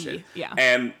watch it. Yeah.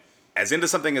 And as into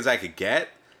something as I could get,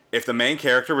 if the main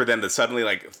character were then to suddenly,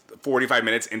 like, 45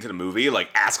 minutes into the movie, like,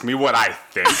 ask me what I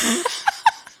think,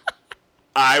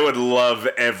 I would love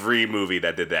every movie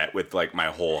that did that with, like, my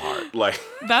whole heart. Like,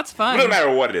 that's fun. No matter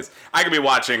what it is. I could be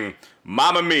watching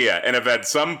Mamma Mia, and if at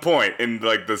some point in,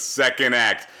 like, the second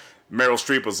act, Meryl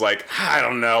Streep was like, I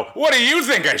don't know, what do you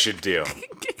think I should do?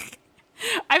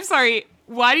 I'm sorry,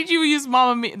 why did you use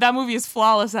Mamma Mia? That movie is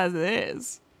flawless as it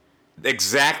is.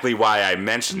 Exactly why I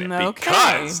mentioned it, Okay.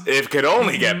 because it could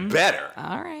only get better.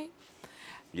 All right.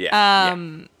 Yeah.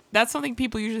 That's something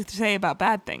people usually say about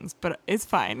bad things, but it's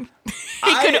fine.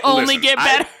 It could only get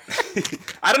better.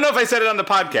 I don't know if I said it on the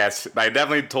podcast, but I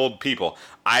definitely told people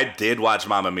I did watch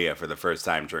Mamma Mia for the first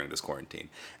time during this quarantine,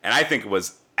 and I think it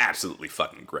was absolutely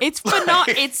fucking great. It's phenomenal.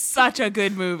 It's such a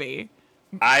good movie.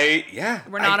 We're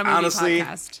not a movie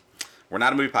podcast. We're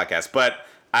not a movie podcast, but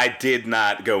I did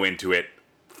not go into it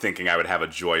thinking I would have a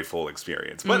joyful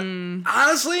experience. But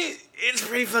honestly, it's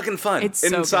pretty fucking fun. It's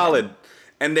so solid. good.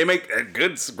 And they make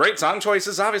great song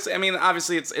choices, obviously. I mean,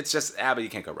 obviously, it's just ABBA. You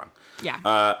can't go wrong.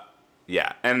 Yeah.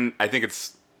 Yeah. And I think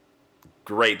it's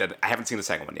great that I haven't seen the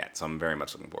second one yet, so I'm very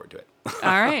much looking forward to it.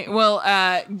 All right. Well,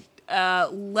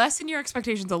 lessen your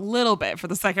expectations a little bit for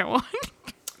the second one.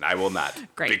 I will not.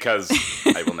 Great. Because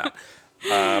I will not.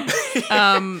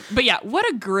 But yeah, what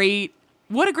a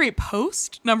great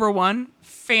post. Number one,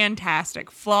 fantastic.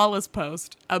 Flawless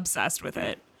post. Obsessed with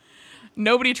it.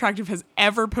 Nobody attractive has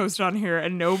ever posted on here,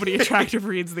 and nobody attractive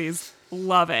reads these.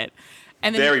 Love it.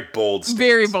 And then, very bold statement.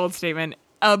 Very bold statement.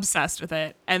 Obsessed with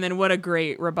it. And then what a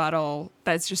great rebuttal.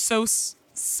 That's just so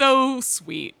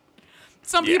sweet.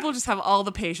 Some people just have all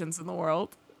the patience in the world,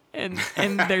 and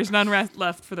there's none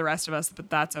left for the rest of us, but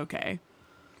that's okay.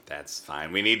 That's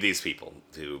fine. We need these people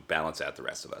to balance out the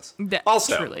rest of us.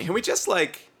 Also, truly. Can we just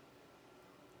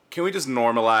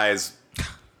normalize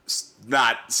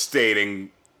not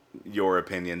stating your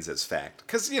opinions as fact?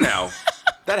 Because,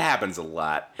 that happens a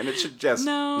lot, and it should just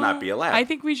not be allowed. I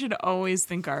think we should always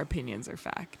think our opinions are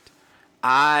fact.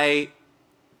 I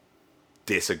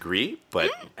disagree, but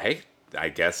hey, I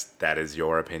guess that is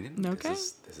your opinion. Okay.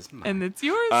 This is mine. And it's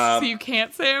yours, so you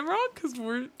can't say I'm wrong, because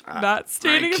we're not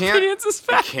stating opinions as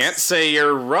fact. I can't say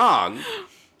you're wrong,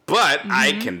 but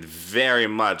I can very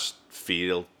much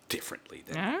feel differently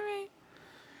than you.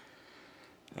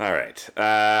 All right.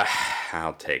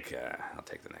 I'll take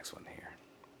the next one here.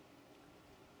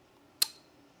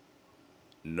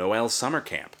 Noel Summer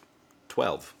Camp,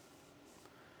 12.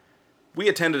 We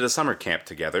attended a summer camp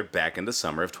together back in the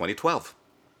summer of 2012.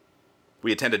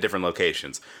 We attended different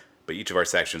locations, but each of our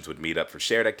sections would meet up for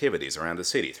shared activities around the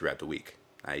city throughout the week,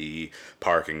 i.e.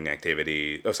 park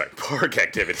activities.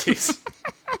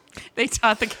 They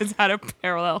taught the kids how to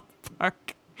parallel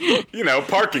park.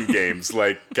 Parking games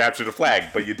like capture the flag,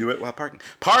 but you do it while parking.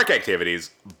 Park activities,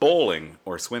 bowling,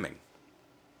 or swimming.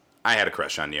 I had a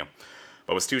crush on you,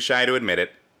 but was too shy to admit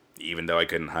it, even though I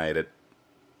couldn't hide it.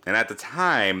 And at the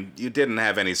time, you didn't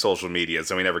have any social media,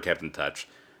 so we never kept in touch.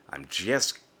 I'm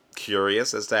just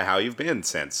curious as to how you've been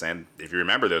since, and if you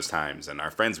remember those times and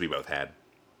our friends we both had.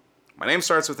 My name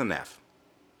starts with an F.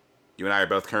 You and I are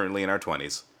both currently in our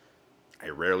 20s. I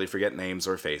rarely forget names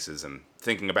or faces, and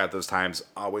thinking about those times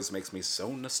always makes me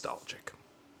so nostalgic.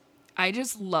 I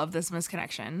just love this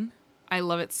misconnection. I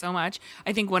love it so much.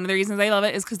 I think one of the reasons I love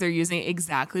it is because they're using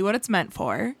exactly what it's meant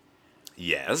for.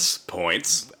 Yes,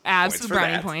 points. Absolute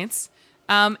brownie points.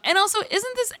 And also,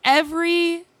 isn't this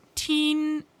every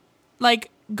teen,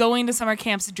 going to summer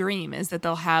camp's dream is that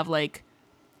they'll have,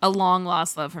 a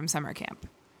long-lost love from summer camp?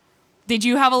 Did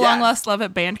you have a long-lost love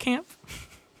at band camp?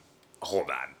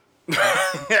 Hold on.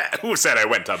 Who said I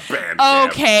went to band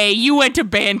camp? Okay, you went to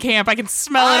band camp. I can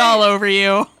smell it all over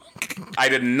you. I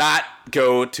did not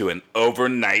go to an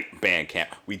overnight band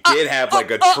camp. We did have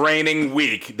a training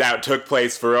week that took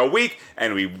place for a week,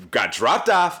 and we got dropped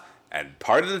off. And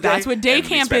part of the day, that's what day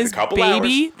camp is,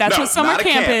 baby. Hours. That's what summer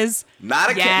camp is.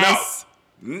 Not a camp.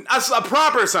 No. A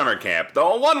proper summer camp. The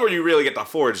one where you really get to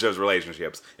forge those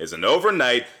relationships is an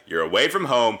overnight. You're away from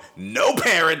home. No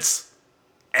parents.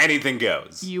 Anything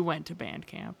goes. You went to band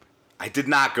camp. I did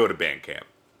not go to band camp.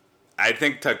 I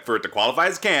think for it to qualify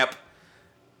as camp,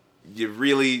 you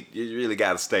really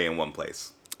got to stay in one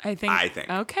place. I think.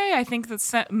 Okay, I think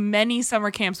that many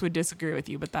summer camps would disagree with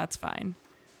you, but that's fine.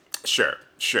 Sure.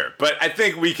 But I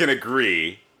think we can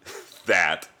agree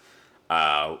that,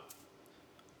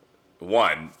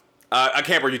 one, a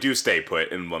camp where you do stay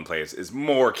put in one place is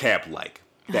more camp-like.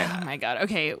 Oh my god.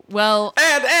 Okay. Well.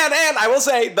 And I will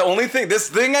say this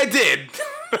thing I did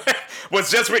was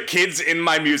just with kids in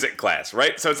my music class,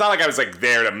 right? So it's not like I was like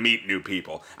there to meet new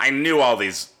people. I knew all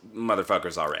these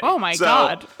motherfuckers already. Oh my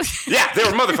god. Yeah, they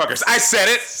were motherfuckers. I said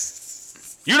it.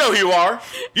 You know who you are.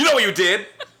 You know what you did.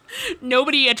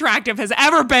 Nobody attractive has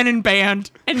ever been in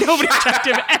band, and nobody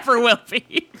attractive ever will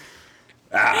be.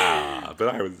 But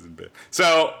I was in band.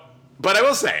 So, but I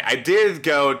will say, I did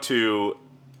go to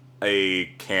a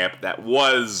camp that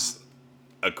was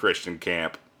a Christian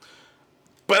camp.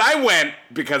 But I went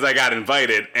because I got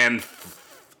invited, and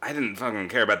I didn't fucking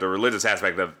care about the religious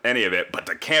aspect of any of it, but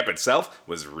the camp itself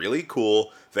was really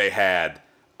cool. They had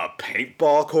a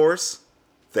paintball course.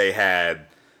 They had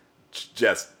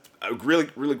just a really,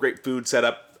 really great food set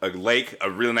up. A lake, a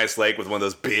really nice lake with one of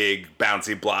those big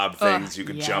bouncy blob things you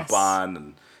could jump on.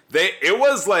 And it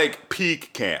was like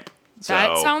peak camp.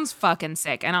 That sounds fucking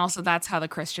sick. And also, that's how the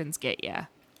Christians get you.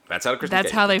 That's how the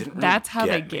Christians get you. That's how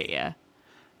they get you.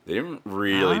 They didn't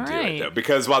really do it, though.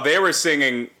 Because while they were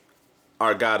singing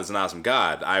Our God is an Awesome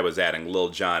God, I was adding Lil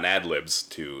Jon ad-libs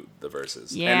to the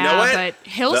verses. Yeah, and you know what? but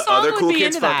Hillsong the other cool would be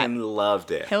kids into that. fucking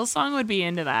loved it. Hillsong would be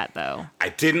into that, though.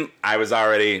 I was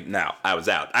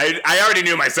out. I already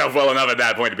knew myself well enough at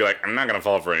that point to be like, I'm not going to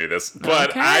fall for any of this.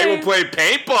 But I will play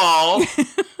paintball.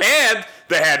 And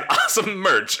they had awesome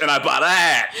merch, and I bought a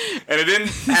hat. And it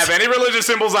didn't have any religious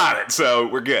symbols on it, so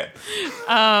we're good.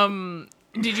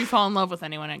 Did you fall in love with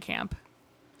anyone at camp?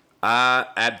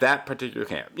 At that particular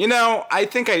camp. You know, I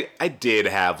think I did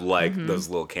have, like, those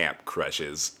little camp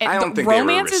crushes. I don't think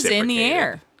romance they were is in the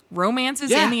air. Romance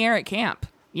is in the air at camp.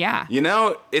 Yeah. You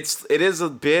know, it is a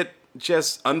bit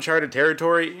just uncharted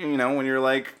territory, you know, when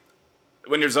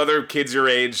there's other kids your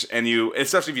age and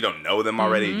especially if you don't know them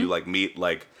already, you, like, meet,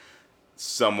 like,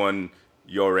 someone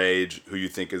your age who you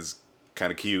think is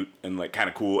kind of cute and, like, kind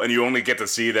of cool, and you only get to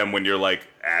see them when you're, like,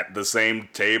 at the same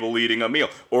table eating a meal,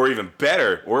 or even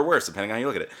better or worse, depending on how you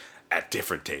look at it, at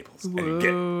different tables. Whoa. And you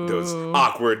get those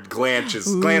awkward glances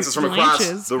from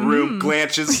across the room.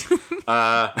 Glances.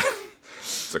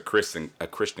 It's a Christian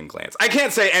glance. I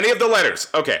can't say any of the letters.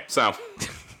 Okay, so,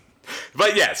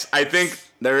 but yes, I think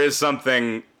there is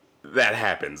something that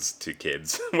happens to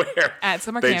kids where at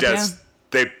summer they camp,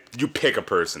 you pick a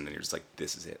person and you're just like,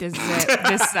 this is it. This is it.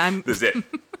 This is it.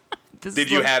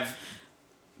 Did you have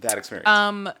that experience?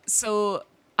 So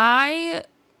I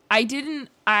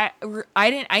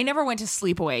never went to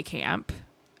sleepaway camp.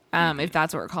 If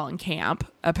that's what we're calling camp,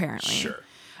 apparently. Sure.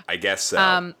 I guess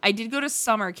so. I did go to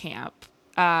summer camp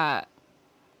a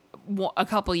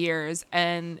couple years,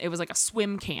 and it was like a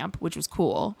swim camp, which was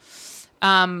cool.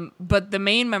 But the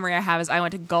main memory I have is I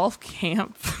went to golf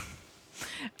camp.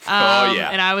 Oh yeah.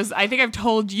 And I think I've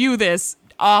told you this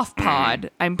off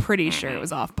pod. I'm pretty sure it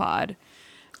was off pod.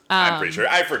 I'm pretty sure.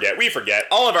 I forget. We forget.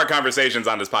 All of our conversations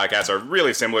on this podcast are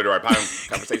really similar to our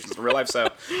conversations in real life, so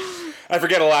I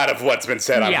forget a lot of what's been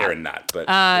said on here and not. But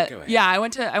go ahead. Yeah, I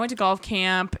went to golf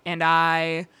camp, and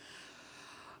I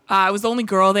was the only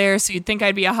girl there, so you'd think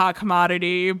I'd be a hot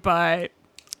commodity, but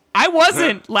I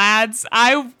wasn't, lads.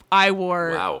 I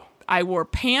wore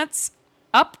pants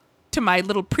up to my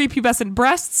little prepubescent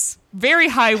breasts, very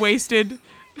high-waisted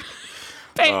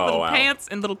pants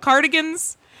and little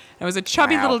cardigans. I was a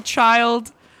chubby little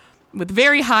child with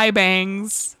very high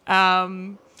bangs.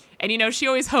 And, you know, she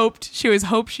always hoped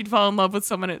she'd fall in love with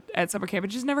someone at summer camp. It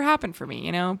just never happened for me,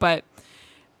 you know, but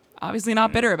obviously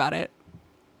not bitter about it.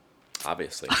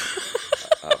 Obviously.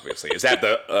 Is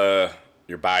that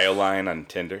your bio line on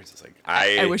Tinder? It's like,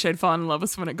 I wish I'd fallen in love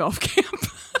with someone at golf camp.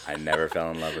 I never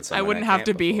fell in love with someone I wouldn't have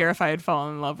to be here if I had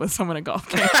fallen in love with someone at golf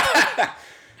camp.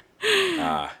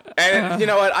 And you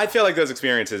know what? I feel like those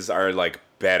experiences are, like,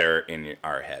 better in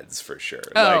our heads for sure.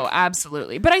 Oh,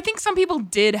 absolutely. But I think some people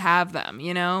did have them,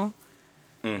 you know?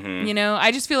 Mm-hmm. You know,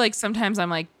 I just feel like sometimes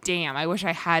I'm like, damn, I wish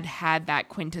I had that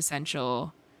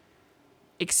quintessential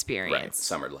experience. Right,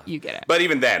 summer love. You get it. But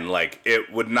even then, like,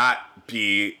 it would not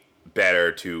be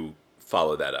better to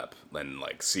follow that up and,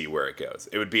 like, see where it goes.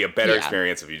 It would be a better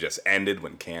experience if you just ended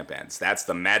when camp ends. That's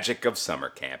the magic of summer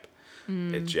camp.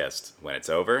 It just, when it's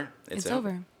over, it's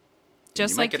over.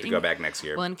 Just you like might get to go back next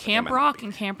year. Well, in Camp Rock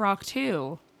and Camp Rock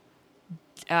 2,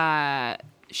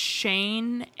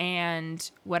 Shane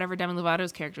and whatever Demi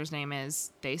Lovato's character's name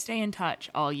is, they stay in touch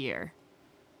all year.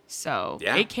 So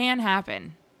Yeah. it can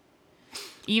happen.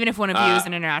 Even if one of you is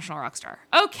an international rock star.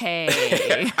 Okay.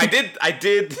 I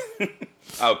did.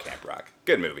 Oh, Camp Rock.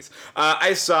 Good movies.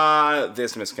 I saw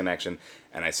this Misconnection,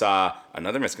 and I saw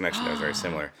another Misconnection that was very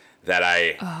similar that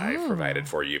I provided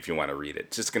for you if you want to read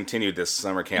it. Just continue this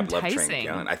summer camp love train Enticing.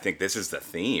 going. I think this is the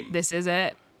theme. This is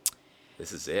it.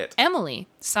 This is it. Emily,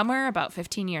 somewhere about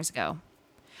 15 years ago.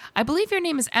 I believe your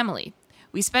name is Emily.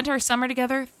 We spent our summer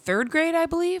together, 3rd grade, I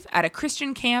believe, at a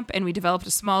Christian camp, and we developed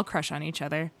a small crush on each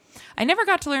other. I never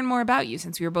got to learn more about you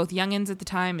since we were both youngins at the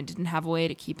time and didn't have a way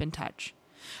to keep in touch.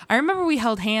 I remember we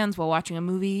held hands while watching a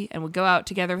movie and would go out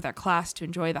together with our class to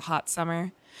enjoy the hot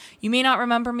summer. You may not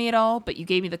remember me at all, but you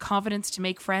gave me the confidence to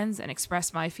make friends and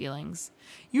express my feelings.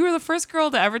 You were the first girl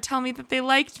to ever tell me that they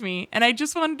liked me, and I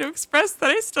just wanted to express that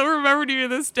I still remembered you to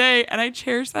this day, and I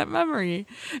cherish that memory.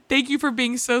 Thank you for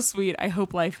being so sweet. I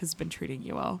hope life has been treating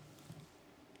you well.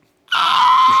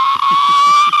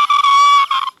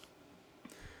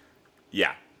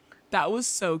 Yeah. That was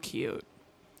so cute.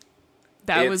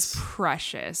 That was It's-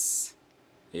 precious.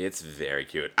 It's very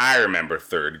cute. I remember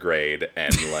 3rd grade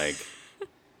and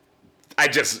I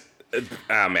just,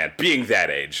 oh man, being that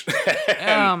age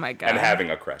Oh my God. and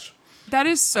having a crush. That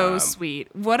is so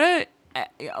sweet. What a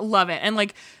love it. And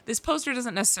like this poster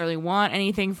doesn't necessarily want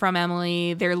anything from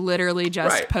Emily. They're literally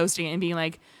just Right. posting it and being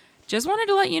like, just wanted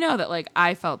to let you know that like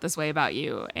I felt this way about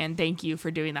you and thank you for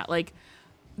doing that. Like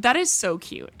that is so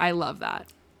cute. I love that.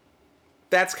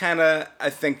 That's kind of, I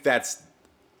think that's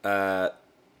the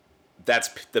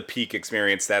peak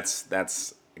experience.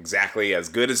 That's exactly as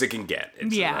good as it can get.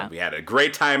 Yeah. We had a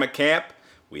great time at camp.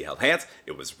 We held hands.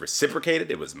 It was reciprocated.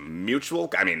 It was mutual.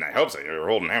 I mean, I hope so. You were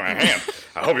holding my hand.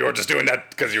 I hope you weren't just doing that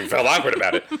because you felt awkward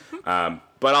about it.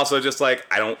 But also just like,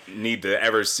 I don't need to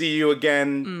ever see you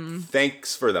again.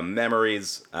 Thanks for the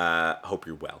memories. Hope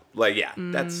you're well. Like, yeah,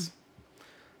 that's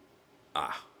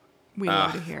We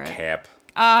love to hear it. camp.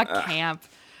 Camp.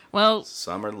 Well,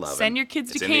 Summer love. send your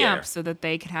kids It's to in the air. camp so that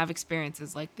they can have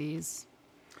experiences like these.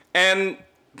 And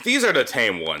these are the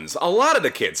tame ones. A lot of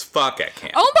the kids fuck at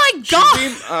camp. Oh my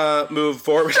God! We move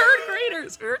forward. 3rd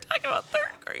graders. We were talking about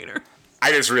 3rd graders.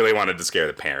 I just really wanted to scare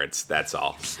the parents. That's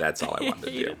all. That's all I wanted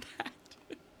to do.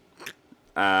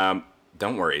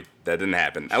 Don't worry. That didn't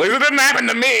happen. At least it didn't happen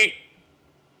to me.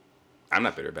 I'm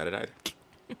not bitter about it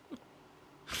either.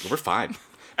 We're fine.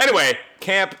 Anyway,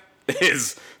 camp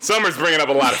is... Summer's bringing up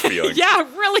a lot of feelings. Yeah,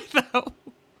 really though.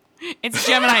 It's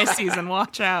Gemini season.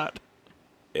 Watch out.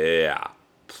 Yeah.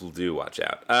 Do watch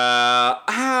out.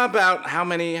 How about how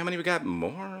many we got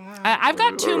more? I've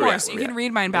got 2 Where we more, at? so Where you we can at?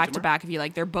 read mine Got back 2 to more? back if you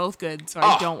like. They're both good, so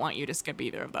I Oh. don't want you to skip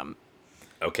either of them.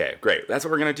 Okay, great. That's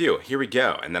what we're going to do. Here we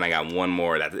go. And then I got one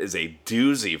more that is a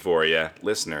doozy for you.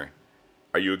 Listener,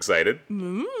 are you excited?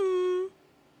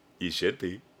 You should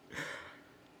be.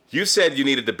 You said you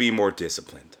needed to be more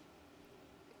disciplined.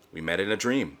 We met in a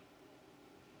dream.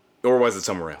 Or was it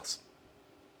somewhere else?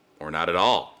 Or not at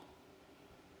all?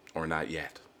 Or not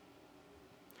yet?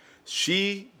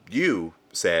 You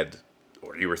said,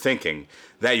 or you were thinking,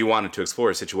 that you wanted to explore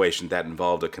a situation that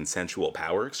involved a consensual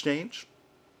power exchange,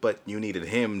 but you needed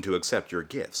him to accept your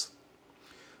gifts.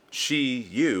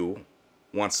 You,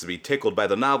 wants to be tickled by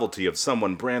the novelty of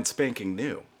someone brand spanking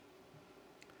new.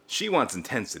 She wants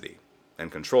intensity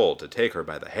and control to take her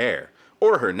by the hair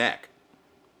or her neck.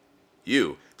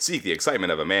 You seek the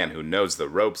excitement of a man who knows the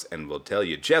ropes and will tell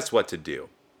you just what to do.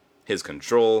 His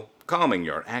control, calming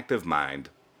your active mind.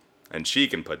 And she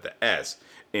can put the S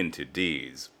into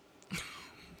D's.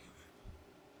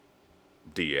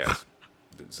 DS.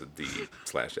 It's a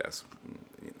D/S.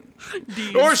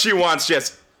 Or she wants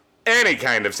just any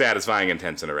kind of satisfying,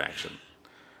 intense interaction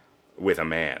with a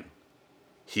man.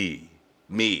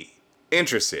 Me,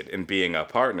 interested in being a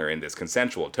partner in this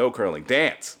consensual toe-curling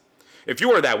dance. If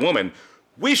you are that woman,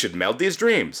 we should meld these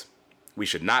dreams. We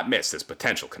should not miss this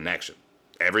potential connection.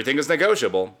 Everything is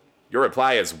negotiable. Your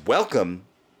reply is welcome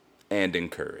and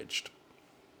encouraged.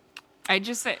 I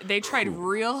just said they tried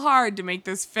real hard to make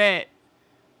this fit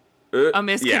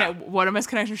Yeah. what a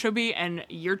misconnection should be, and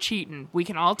you're cheating. We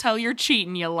can all tell you're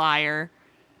cheating, you liar.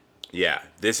 Yeah,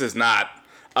 this is not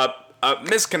a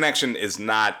misconnection. Is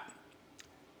not.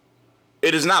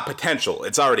 It is not potential.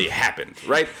 It's already happened,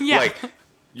 right? Yeah. Like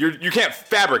you can't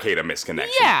fabricate a misconnection.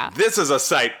 Yeah. This is a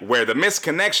site where the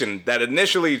misconnection that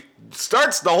initially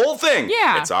starts the whole thing.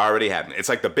 Yeah. It's already happened. It's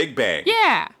like the Big Bang.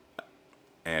 Yeah,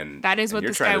 And that is and what you're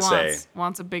this guy trying to wants. say,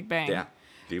 Wants a big bang. yeah,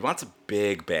 he wants a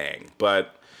Big Bang,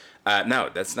 but no,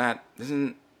 that's not.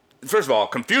 Isn't. First of all,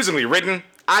 confusingly written.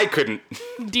 I couldn't.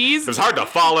 D's It was hard to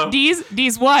follow.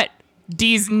 D's what?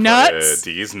 D's nuts.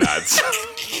 D's nuts.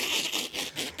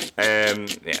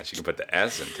 And yeah, she can put the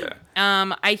S into.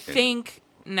 I think,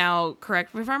 now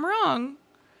correct me if I'm wrong,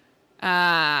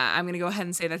 I'm going to go ahead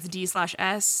and say that's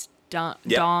D/S,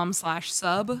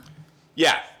 Dom/sub.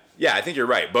 Yeah. Yeah, I think you're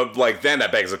right. But like then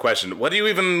that begs the question, what do you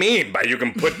even mean by you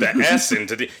can put the S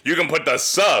into D? You can put the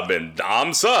sub in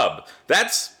Dom sub.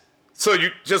 That's so you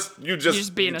just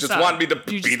being a just sub. want me to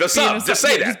You're be the just being a sub. Just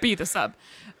say that. Just be the sub.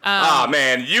 Oh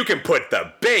man, you can put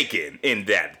the bacon in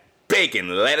that bacon,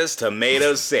 lettuce,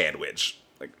 tomato sandwich.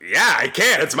 Like, yeah, I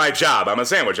can. It's my job. I'm a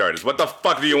sandwich artist. What the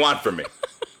fuck do you want from me?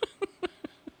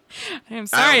 I'm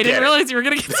sorry, I didn't get it. realize you were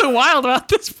going to get so wild about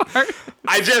this part.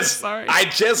 Sorry.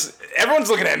 Everyone's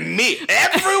looking at me.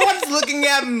 Everyone's looking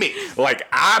at me like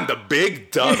I'm the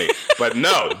big dummy. But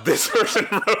no, this person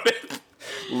wrote it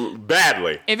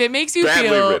badly. If it makes you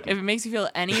feel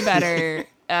any better,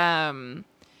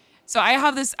 so I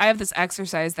have this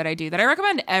exercise that I do that I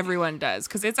recommend everyone does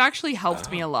because it's actually helped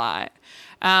me a lot.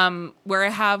 Where I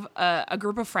have a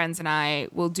group of friends and I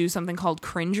will do something called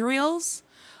cringe reels.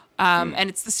 And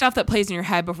it's the stuff that plays in your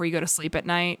head before you go to sleep at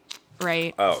night,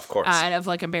 right? Oh, of course. And of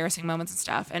like embarrassing moments and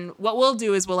stuff. And what we'll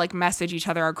do is we'll like message each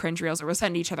other our cringe reels, or we'll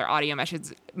send each other audio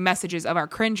messages of our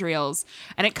cringe reels.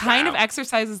 And it kind of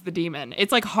exercises the demon.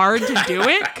 It's like hard to do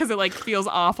it because it like feels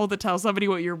awful to tell somebody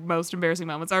what your most embarrassing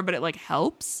moments are, but it like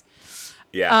helps.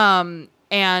 Yeah.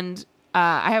 And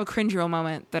I have a cringe reel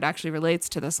moment that actually relates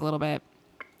to this a little bit.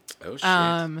 Oh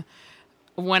shit.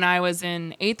 When I was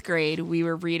in 8th grade, we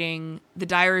were reading The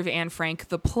Diary of Anne Frank,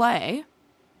 the play.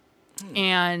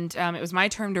 And it was my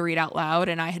turn to read out loud,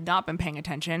 and I had not been paying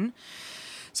attention.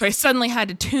 So I suddenly had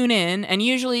to tune in, and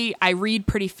usually I read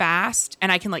pretty fast,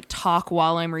 and I can like talk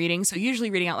while I'm reading. So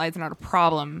usually reading out loud is not a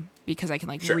problem because I can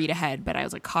like read ahead, but I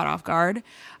was like caught off guard.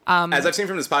 As I've seen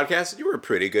from this podcast, you were a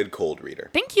pretty good cold reader.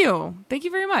 Thank you. Thank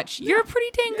you very much. Yeah. You're a pretty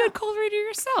dang good cold reader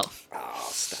yourself. Oh,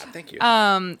 stop. Thank you.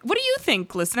 What do you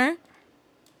think, listener?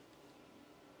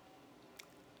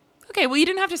 Okay, well, you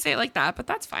didn't have to say it like that, but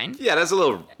that's fine. Yeah, that's a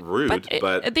little rude,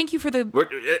 but thank you for the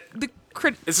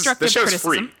constructive the show's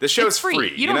criticism. free. The show's It's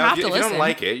free. You don't know, have to if listen. you don't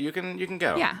like it, you can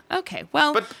go. Yeah. Okay.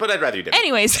 Well. But I'd rather you didn't.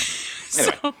 Anyways,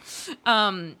 Anyway.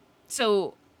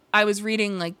 so I was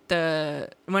reading like one of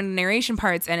the narration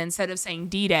parts, and instead of saying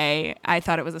D-Day, I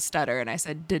thought it was a stutter, and I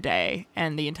said D-Day,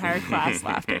 and the entire class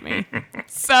laughed at me.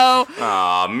 So.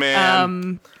 Aw,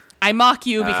 man. I mock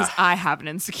you because I have an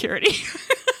insecurity.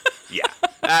 Yeah,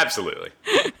 absolutely.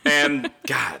 And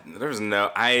God, I'm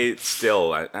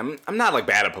not like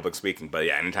bad at public speaking, but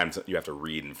yeah, anytime you have to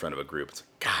read in front of a group, it's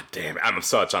like, God damn it, I'm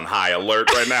such on high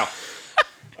alert right now.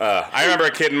 I remember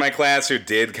a kid in my class who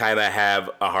did kind of have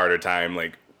a harder time,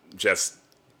 like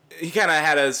he kind of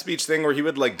had a speech thing where he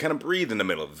would like kind of breathe in the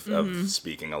middle of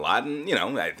speaking a lot, and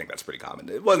I think that's pretty common.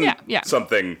 It wasn't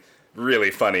something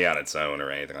really funny on its own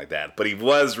or anything like that, but he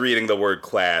was reading the word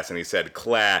class, and he said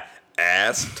class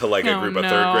to like a group of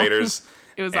third graders.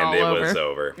 It was and all it over. was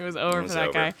over. It was over for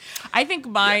that guy. I think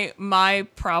my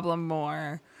problem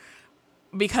more,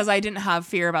 because I didn't have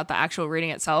fear about the actual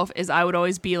reading itself, is I would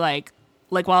always be like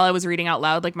while I was reading out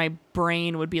loud, like my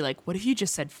brain would be like, what if you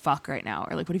just said fuck right now?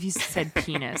 Or like, what if you said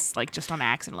penis, like just on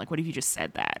accident? Like, what if you just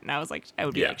said that? And I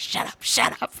would be like, shut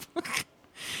up.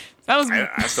 That was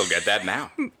I still get that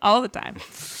now. all the time.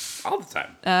 All the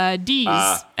time. D's.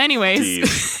 Anyways.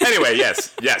 D's. Anyway,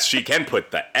 yes, she can put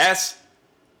the S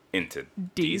into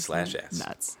D's D/S.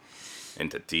 Nuts.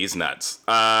 Into D's nuts.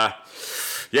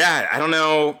 Yeah, I don't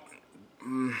know.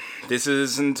 This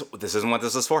isn't what this is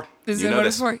for. This is what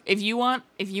it's for. If you want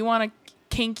a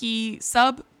kinky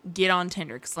sub, get on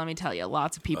Tinder, because let me tell you,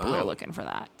 lots of people are looking for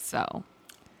that. So.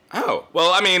 Oh,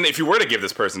 well, I mean, if you were to give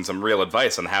this person some real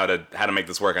advice on how to make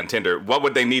this work on Tinder, what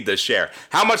would they need to share?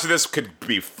 How much of this could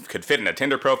fit in a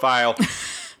Tinder profile?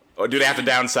 Or do they have to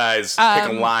downsize, pick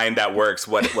a line that works?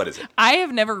 What is it? I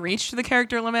have never reached the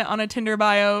character limit on a Tinder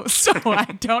bio, so I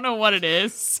don't know what it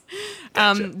is.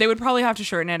 Gotcha. They would probably have to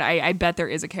shorten it. I bet there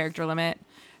is a character limit.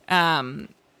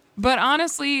 But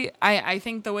honestly, I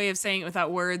think the way of saying it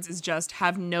without words is just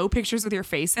have no pictures with your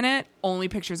face in it, only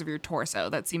pictures of your torso.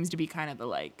 That seems to be kind of the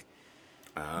like.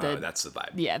 That's the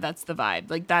vibe. Yeah, that's the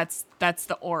vibe. Like that's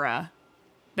the aura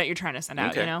that you're trying to send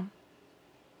out. Okay. You know.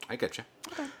 I getcha.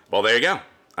 Okay. Well, there you go.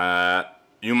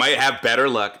 You might have better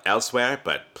luck elsewhere,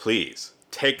 but please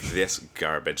take this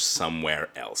garbage somewhere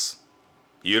else.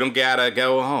 You don't gotta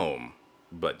go home,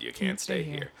 but you can't stay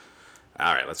here.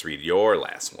 All right, let's read your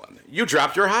last one. You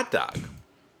dropped your hot dog.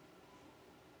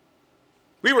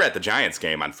 We were at the Giants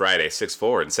game on Friday,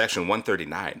 6-4 in section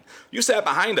 139. You sat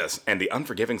behind us, and the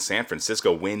unforgiving San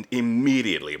Francisco wind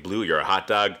immediately blew your hot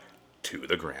dog to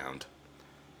the ground.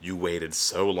 You waited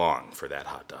so long for that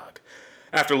hot dog.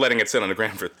 After letting it sit on the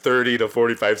ground for 30 to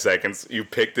 45 seconds, you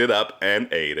picked it up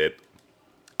and ate it.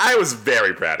 I was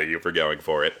very proud of you for going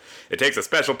for it. It takes a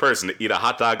special person to eat a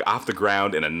hot dog off the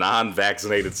ground in a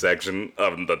non-vaccinated section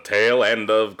of the tail end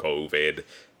of COVID.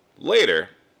 Later,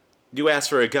 you asked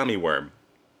for a gummy worm.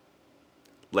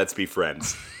 Let's be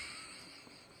friends.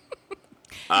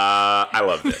 I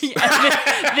love this.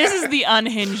 This is the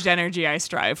unhinged energy I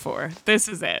strive for. This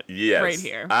is it. Yes. Right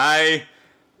here.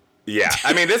 Yeah.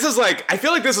 I mean, this is like, I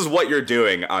feel like this is what you're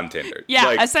doing on Tinder. Yeah,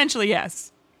 like, essentially,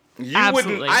 yes.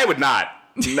 Absolutely. I would not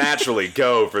naturally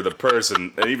go for the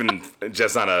person, even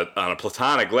just on a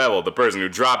platonic level, the person who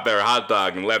dropped their hot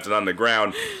dog and left it on the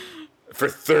ground for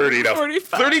 30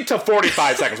 to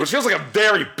 45 seconds, which feels like a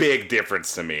very big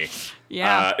difference to me.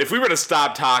 Yeah. If we were to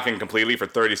stop talking completely for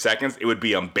 30 seconds, it would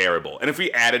be unbearable. And if we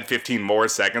added 15 more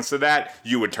seconds to that,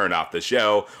 you would turn off the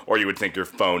show, or you would think your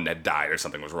phone had died or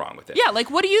something was wrong with it. Yeah, like,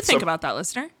 what do you think about that,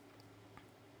 listener?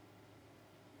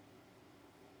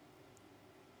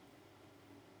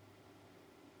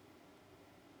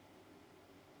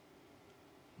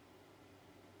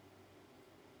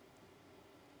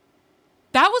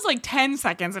 That was like 10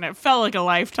 seconds, and it felt like a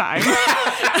lifetime.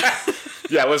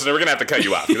 Yeah, listener, we're going to have to cut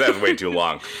you off, because that was way too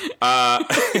long.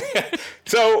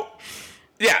 So,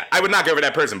 yeah, I would not go for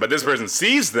that person, but this person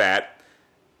sees that,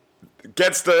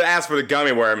 gets to ask for the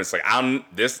gummy worm. It's like,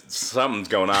 something's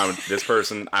going on with this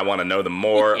person. I want to know them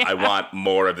more. Yeah. I want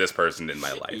more of this person in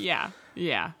my life. Yeah.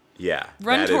 That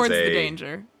Run is towards the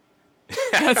danger.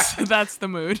 That's the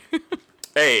mood.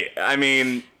 Hey, I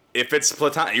mean, if it's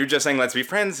platonic, you're just saying let's be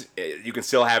friends, you can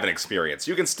still have an experience.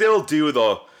 You can still do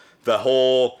the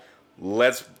whole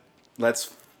let's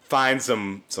find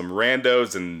some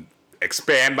randos and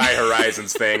expand my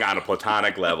horizons thing on a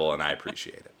platonic level, and I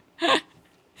appreciate it.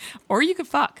 Or you could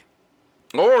fuck.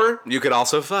 Or you could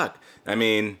also fuck. I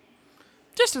mean,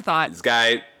 Just a thought. this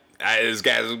guy's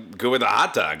good with the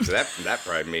hot dogs. So that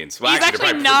probably means. Well, He's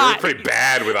actually they're not. pretty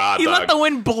bad with a hot He dog. let the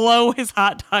wind blow his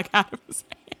hot dog out of his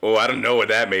hand. Oh, I don't know what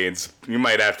that means. You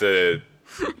might have to,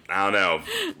 I don't know,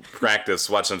 practice,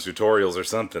 watch some tutorials or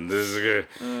something. This is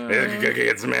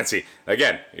it's messy.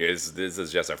 Again, this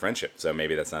is just our friendship, so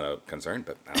maybe that's not a concern,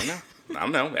 but I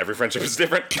don't know. Every friendship is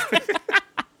different.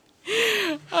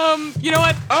 You know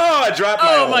what? Oh, I dropped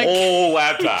my whole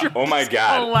laptop. Oh my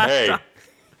whole god. Hey. laptop.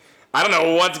 I don't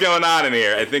know what's going on in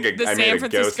here. I think The I made San a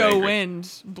ghost Francisco angry.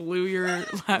 wind blew your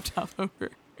laptop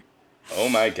over. Oh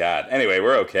my god. Anyway,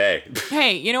 we're okay.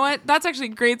 Hey, you know what? That's actually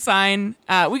a great sign.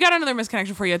 We got another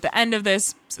misconnection for you at the end of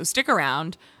this, so stick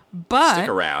around. But Stick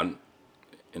around.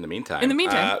 In the meantime,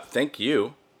 thank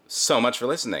you so much for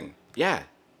listening. Yeah,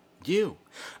 you.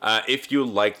 If you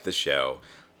liked the show,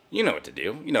 you know what to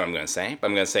do. You know what I'm going to say, but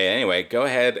I'm going to say it anyway. Go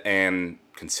ahead and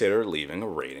consider leaving a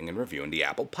rating and review in the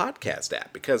Apple Podcast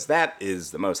app, because that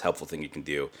is the most helpful thing you can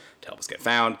do to help us get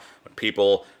found. When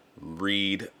people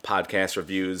read podcast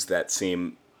reviews that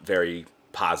seem very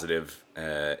positive,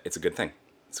 it's a good thing.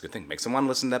 It's a good thing. Makes them want to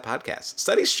listen to that podcast.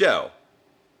 Studies show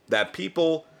that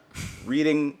people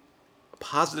reading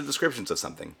positive descriptions of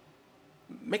something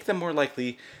make them more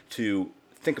likely to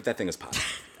think of that thing as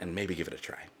positive and maybe give it a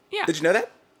try. Yeah. Did you know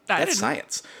that? That's didn't.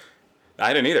 science.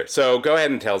 I didn't either. So go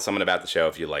ahead and tell someone about the show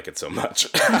if you like it so much.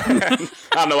 I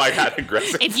don't know why I got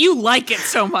aggressive. if you like it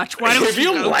so much, why don't If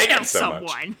you go like tell it so much.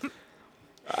 someone?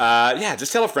 Yeah,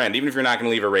 just tell a friend, even if you're not going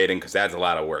to leave a rating, because that's a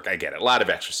lot of work. I get it. A lot of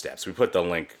extra steps. We put the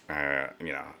link, or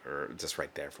just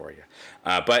right there for you.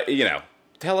 But,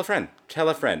 tell a friend. Tell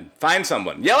a friend. Find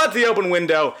someone. Yell at the open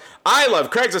window. I love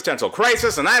Craigslistential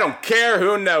Crisis, and I don't care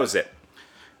who knows it.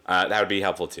 That would be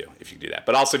helpful, too, if you could do that.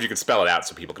 But also, if you could spell it out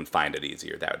so people can find it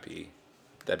easier, that'd be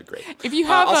great. If you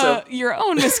have also, your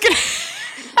own misconnection.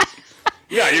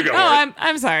 Yeah, you go.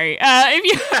 I'm sorry. If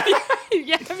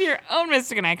you have your own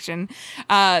misconnection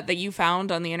that you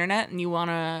found on the internet and you want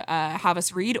to have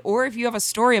us read, or if you have a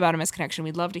story about a misconnection,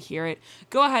 we'd love to hear it.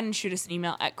 Go ahead and shoot us an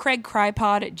email at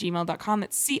craigcrypod@gmail.com.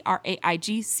 That's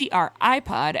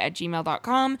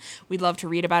CRAIGCRIPod@gmail.com. We'd love to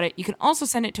read about it. You can also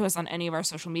send it to us on any of our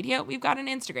social media. We've got an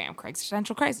Instagram,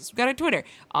 Craigslistential Crisis. We've got a Twitter,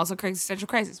 also Craigslistential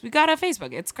Crisis. We've got a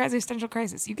Facebook. It's Craigslistential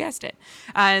Crisis. You guessed it.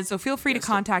 So feel free to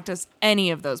contact us any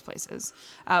of those places.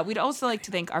 We'd also like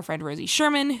to thank our friend Rosie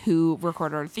Sherman, who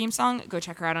recorded our theme song. Go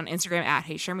check her out on Instagram at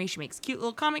Hey Shermy. She makes cute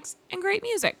little comics and great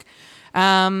music.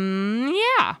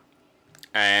 Yeah.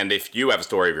 And if you have a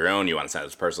story of your own you want to send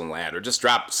us a personal ad, or just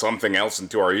drop something else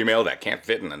into our email that can't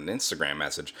fit in an Instagram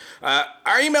message,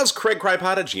 our email's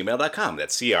craigcrypod@gmail.com.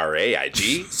 That's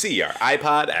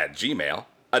CRAIGCRIPod@gmail.com.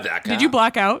 Did you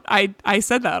black out? I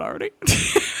said that already.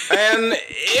 And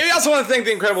we also want to thank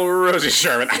the incredible Rosie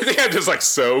Sherman. I think I'm just like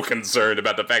so concerned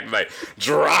about the fact that I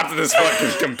dropped this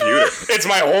fucking computer. It's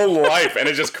my whole life, and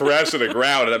it just crashed to the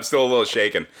ground, and I'm still a little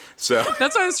shaken. So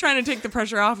That's why I was trying to take the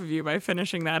pressure off of you by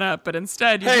finishing that up, but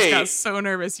instead you just got so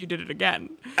nervous you did it again.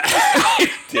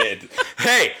 I did.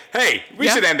 Hey, we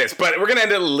should end this, but we're gonna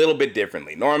end it a little bit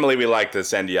differently. Normally, we like to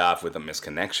send you off with a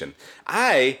misconnection.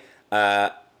 I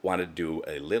want to do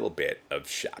a little bit of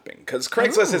shopping because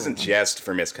Craigslist isn't just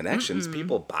for misconnections.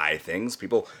 People buy things,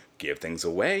 people give things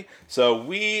away. So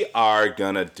we are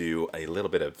gonna do a little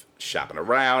bit of shopping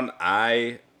around.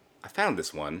 I found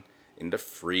this one in the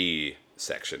free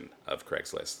section of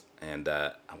Craigslist, and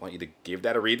I want you to give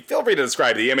that a read. Feel free to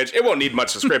describe the image. It won't need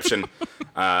much description.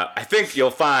 I think you'll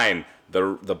find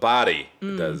the body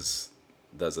does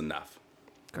enough.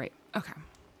 Great. Okay.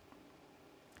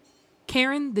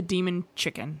 Karen the Demon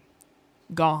Chicken.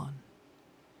 Gone.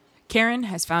 Karen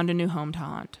has found a new home to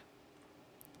haunt.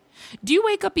 Do you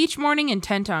wake up each morning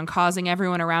intent on causing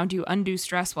everyone around you undue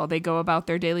stress while they go about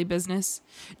their daily business?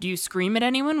 Do you scream at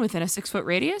anyone within a 6-foot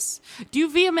radius? Do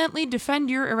you vehemently defend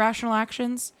your irrational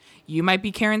actions? You might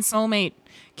be Karen's soulmate.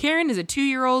 Karen is a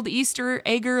 2-year-old Easter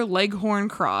Egger Leghorn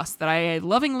cross that I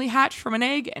lovingly hatched from an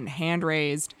egg and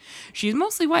hand-raised. She is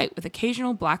mostly white with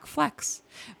occasional black flecks.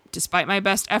 Despite my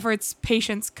best efforts,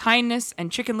 patience, kindness, and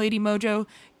chicken lady mojo,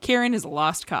 Karen is a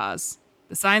lost cause.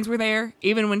 The signs were there,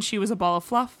 even when she was a ball of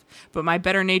fluff, but my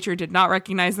better nature did not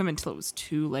recognize them until it was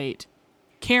too late.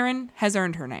 Karen has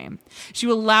earned her name. She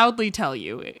will loudly tell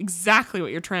you exactly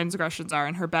what your transgressions are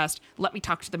in her best "let me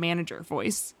talk to the manager"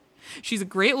 voice. She's a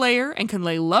great layer and can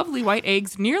lay lovely white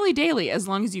eggs nearly daily as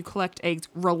long as you collect eggs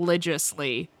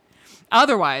religiously.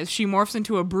 Otherwise, she morphs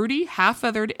into a broody,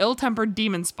 half-feathered, ill-tempered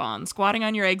demon spawn, squatting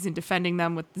on your eggs and defending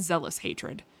them with zealous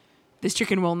hatred. This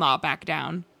chicken will not back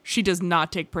down. She does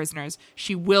not take prisoners.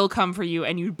 She will come for you,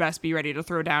 and you'd best be ready to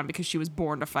throw down because she was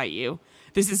born to fight you.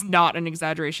 This is not an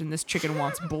exaggeration. This chicken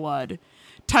wants blood.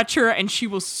 Touch her, and she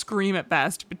will scream at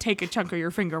best, but take a chunk of your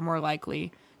finger more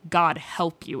likely. God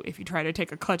help you if you try to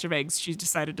take a clutch of eggs she's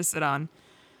decided to sit on.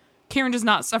 Karen does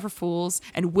not suffer fools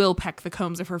and will peck the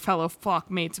combs of her fellow flock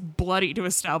mates bloody to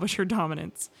establish her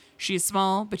dominance. She is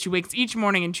small, but she wakes each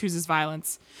morning and chooses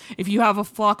violence. If you have a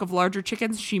flock of larger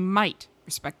chickens, she might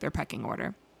respect their pecking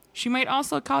order. She might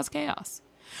also cause chaos.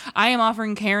 I am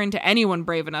offering Karen to anyone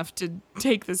brave enough to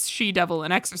take this she-devil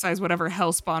and exercise whatever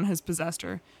hellspawn has possessed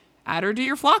her. Add her to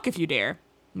your flock if you dare.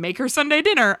 Make her Sunday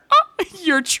dinner. Oh,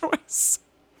 your choice.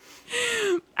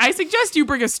 I suggest you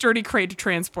bring a sturdy crate to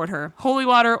transport her, holy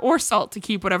water or salt to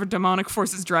keep whatever demonic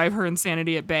forces drive her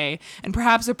insanity at bay, and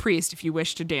perhaps a priest if you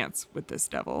wish to dance with this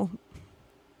devil.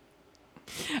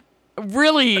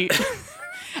 Really,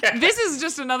 this is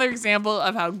just another example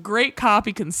of how great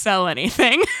copy can sell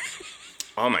anything.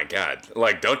 Oh my god.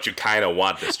 Like, don't you kind of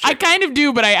want this chicken? I kind of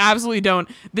do, but I absolutely don't.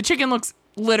 The chicken looks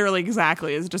literally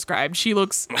exactly as described. She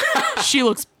looks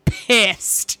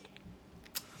pissed.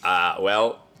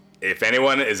 Well, if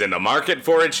anyone is in the market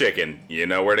for a chicken, you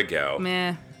know where to go.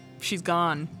 Meh, she's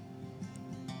gone.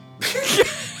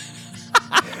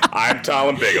 I'm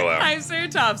Tom Bigelow. I'm Sarah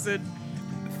Thompson.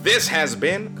 This has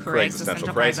been Craig's Craig's Essential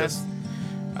Crisis.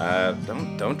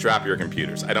 Don't drop your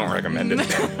computers. I don't recommend it.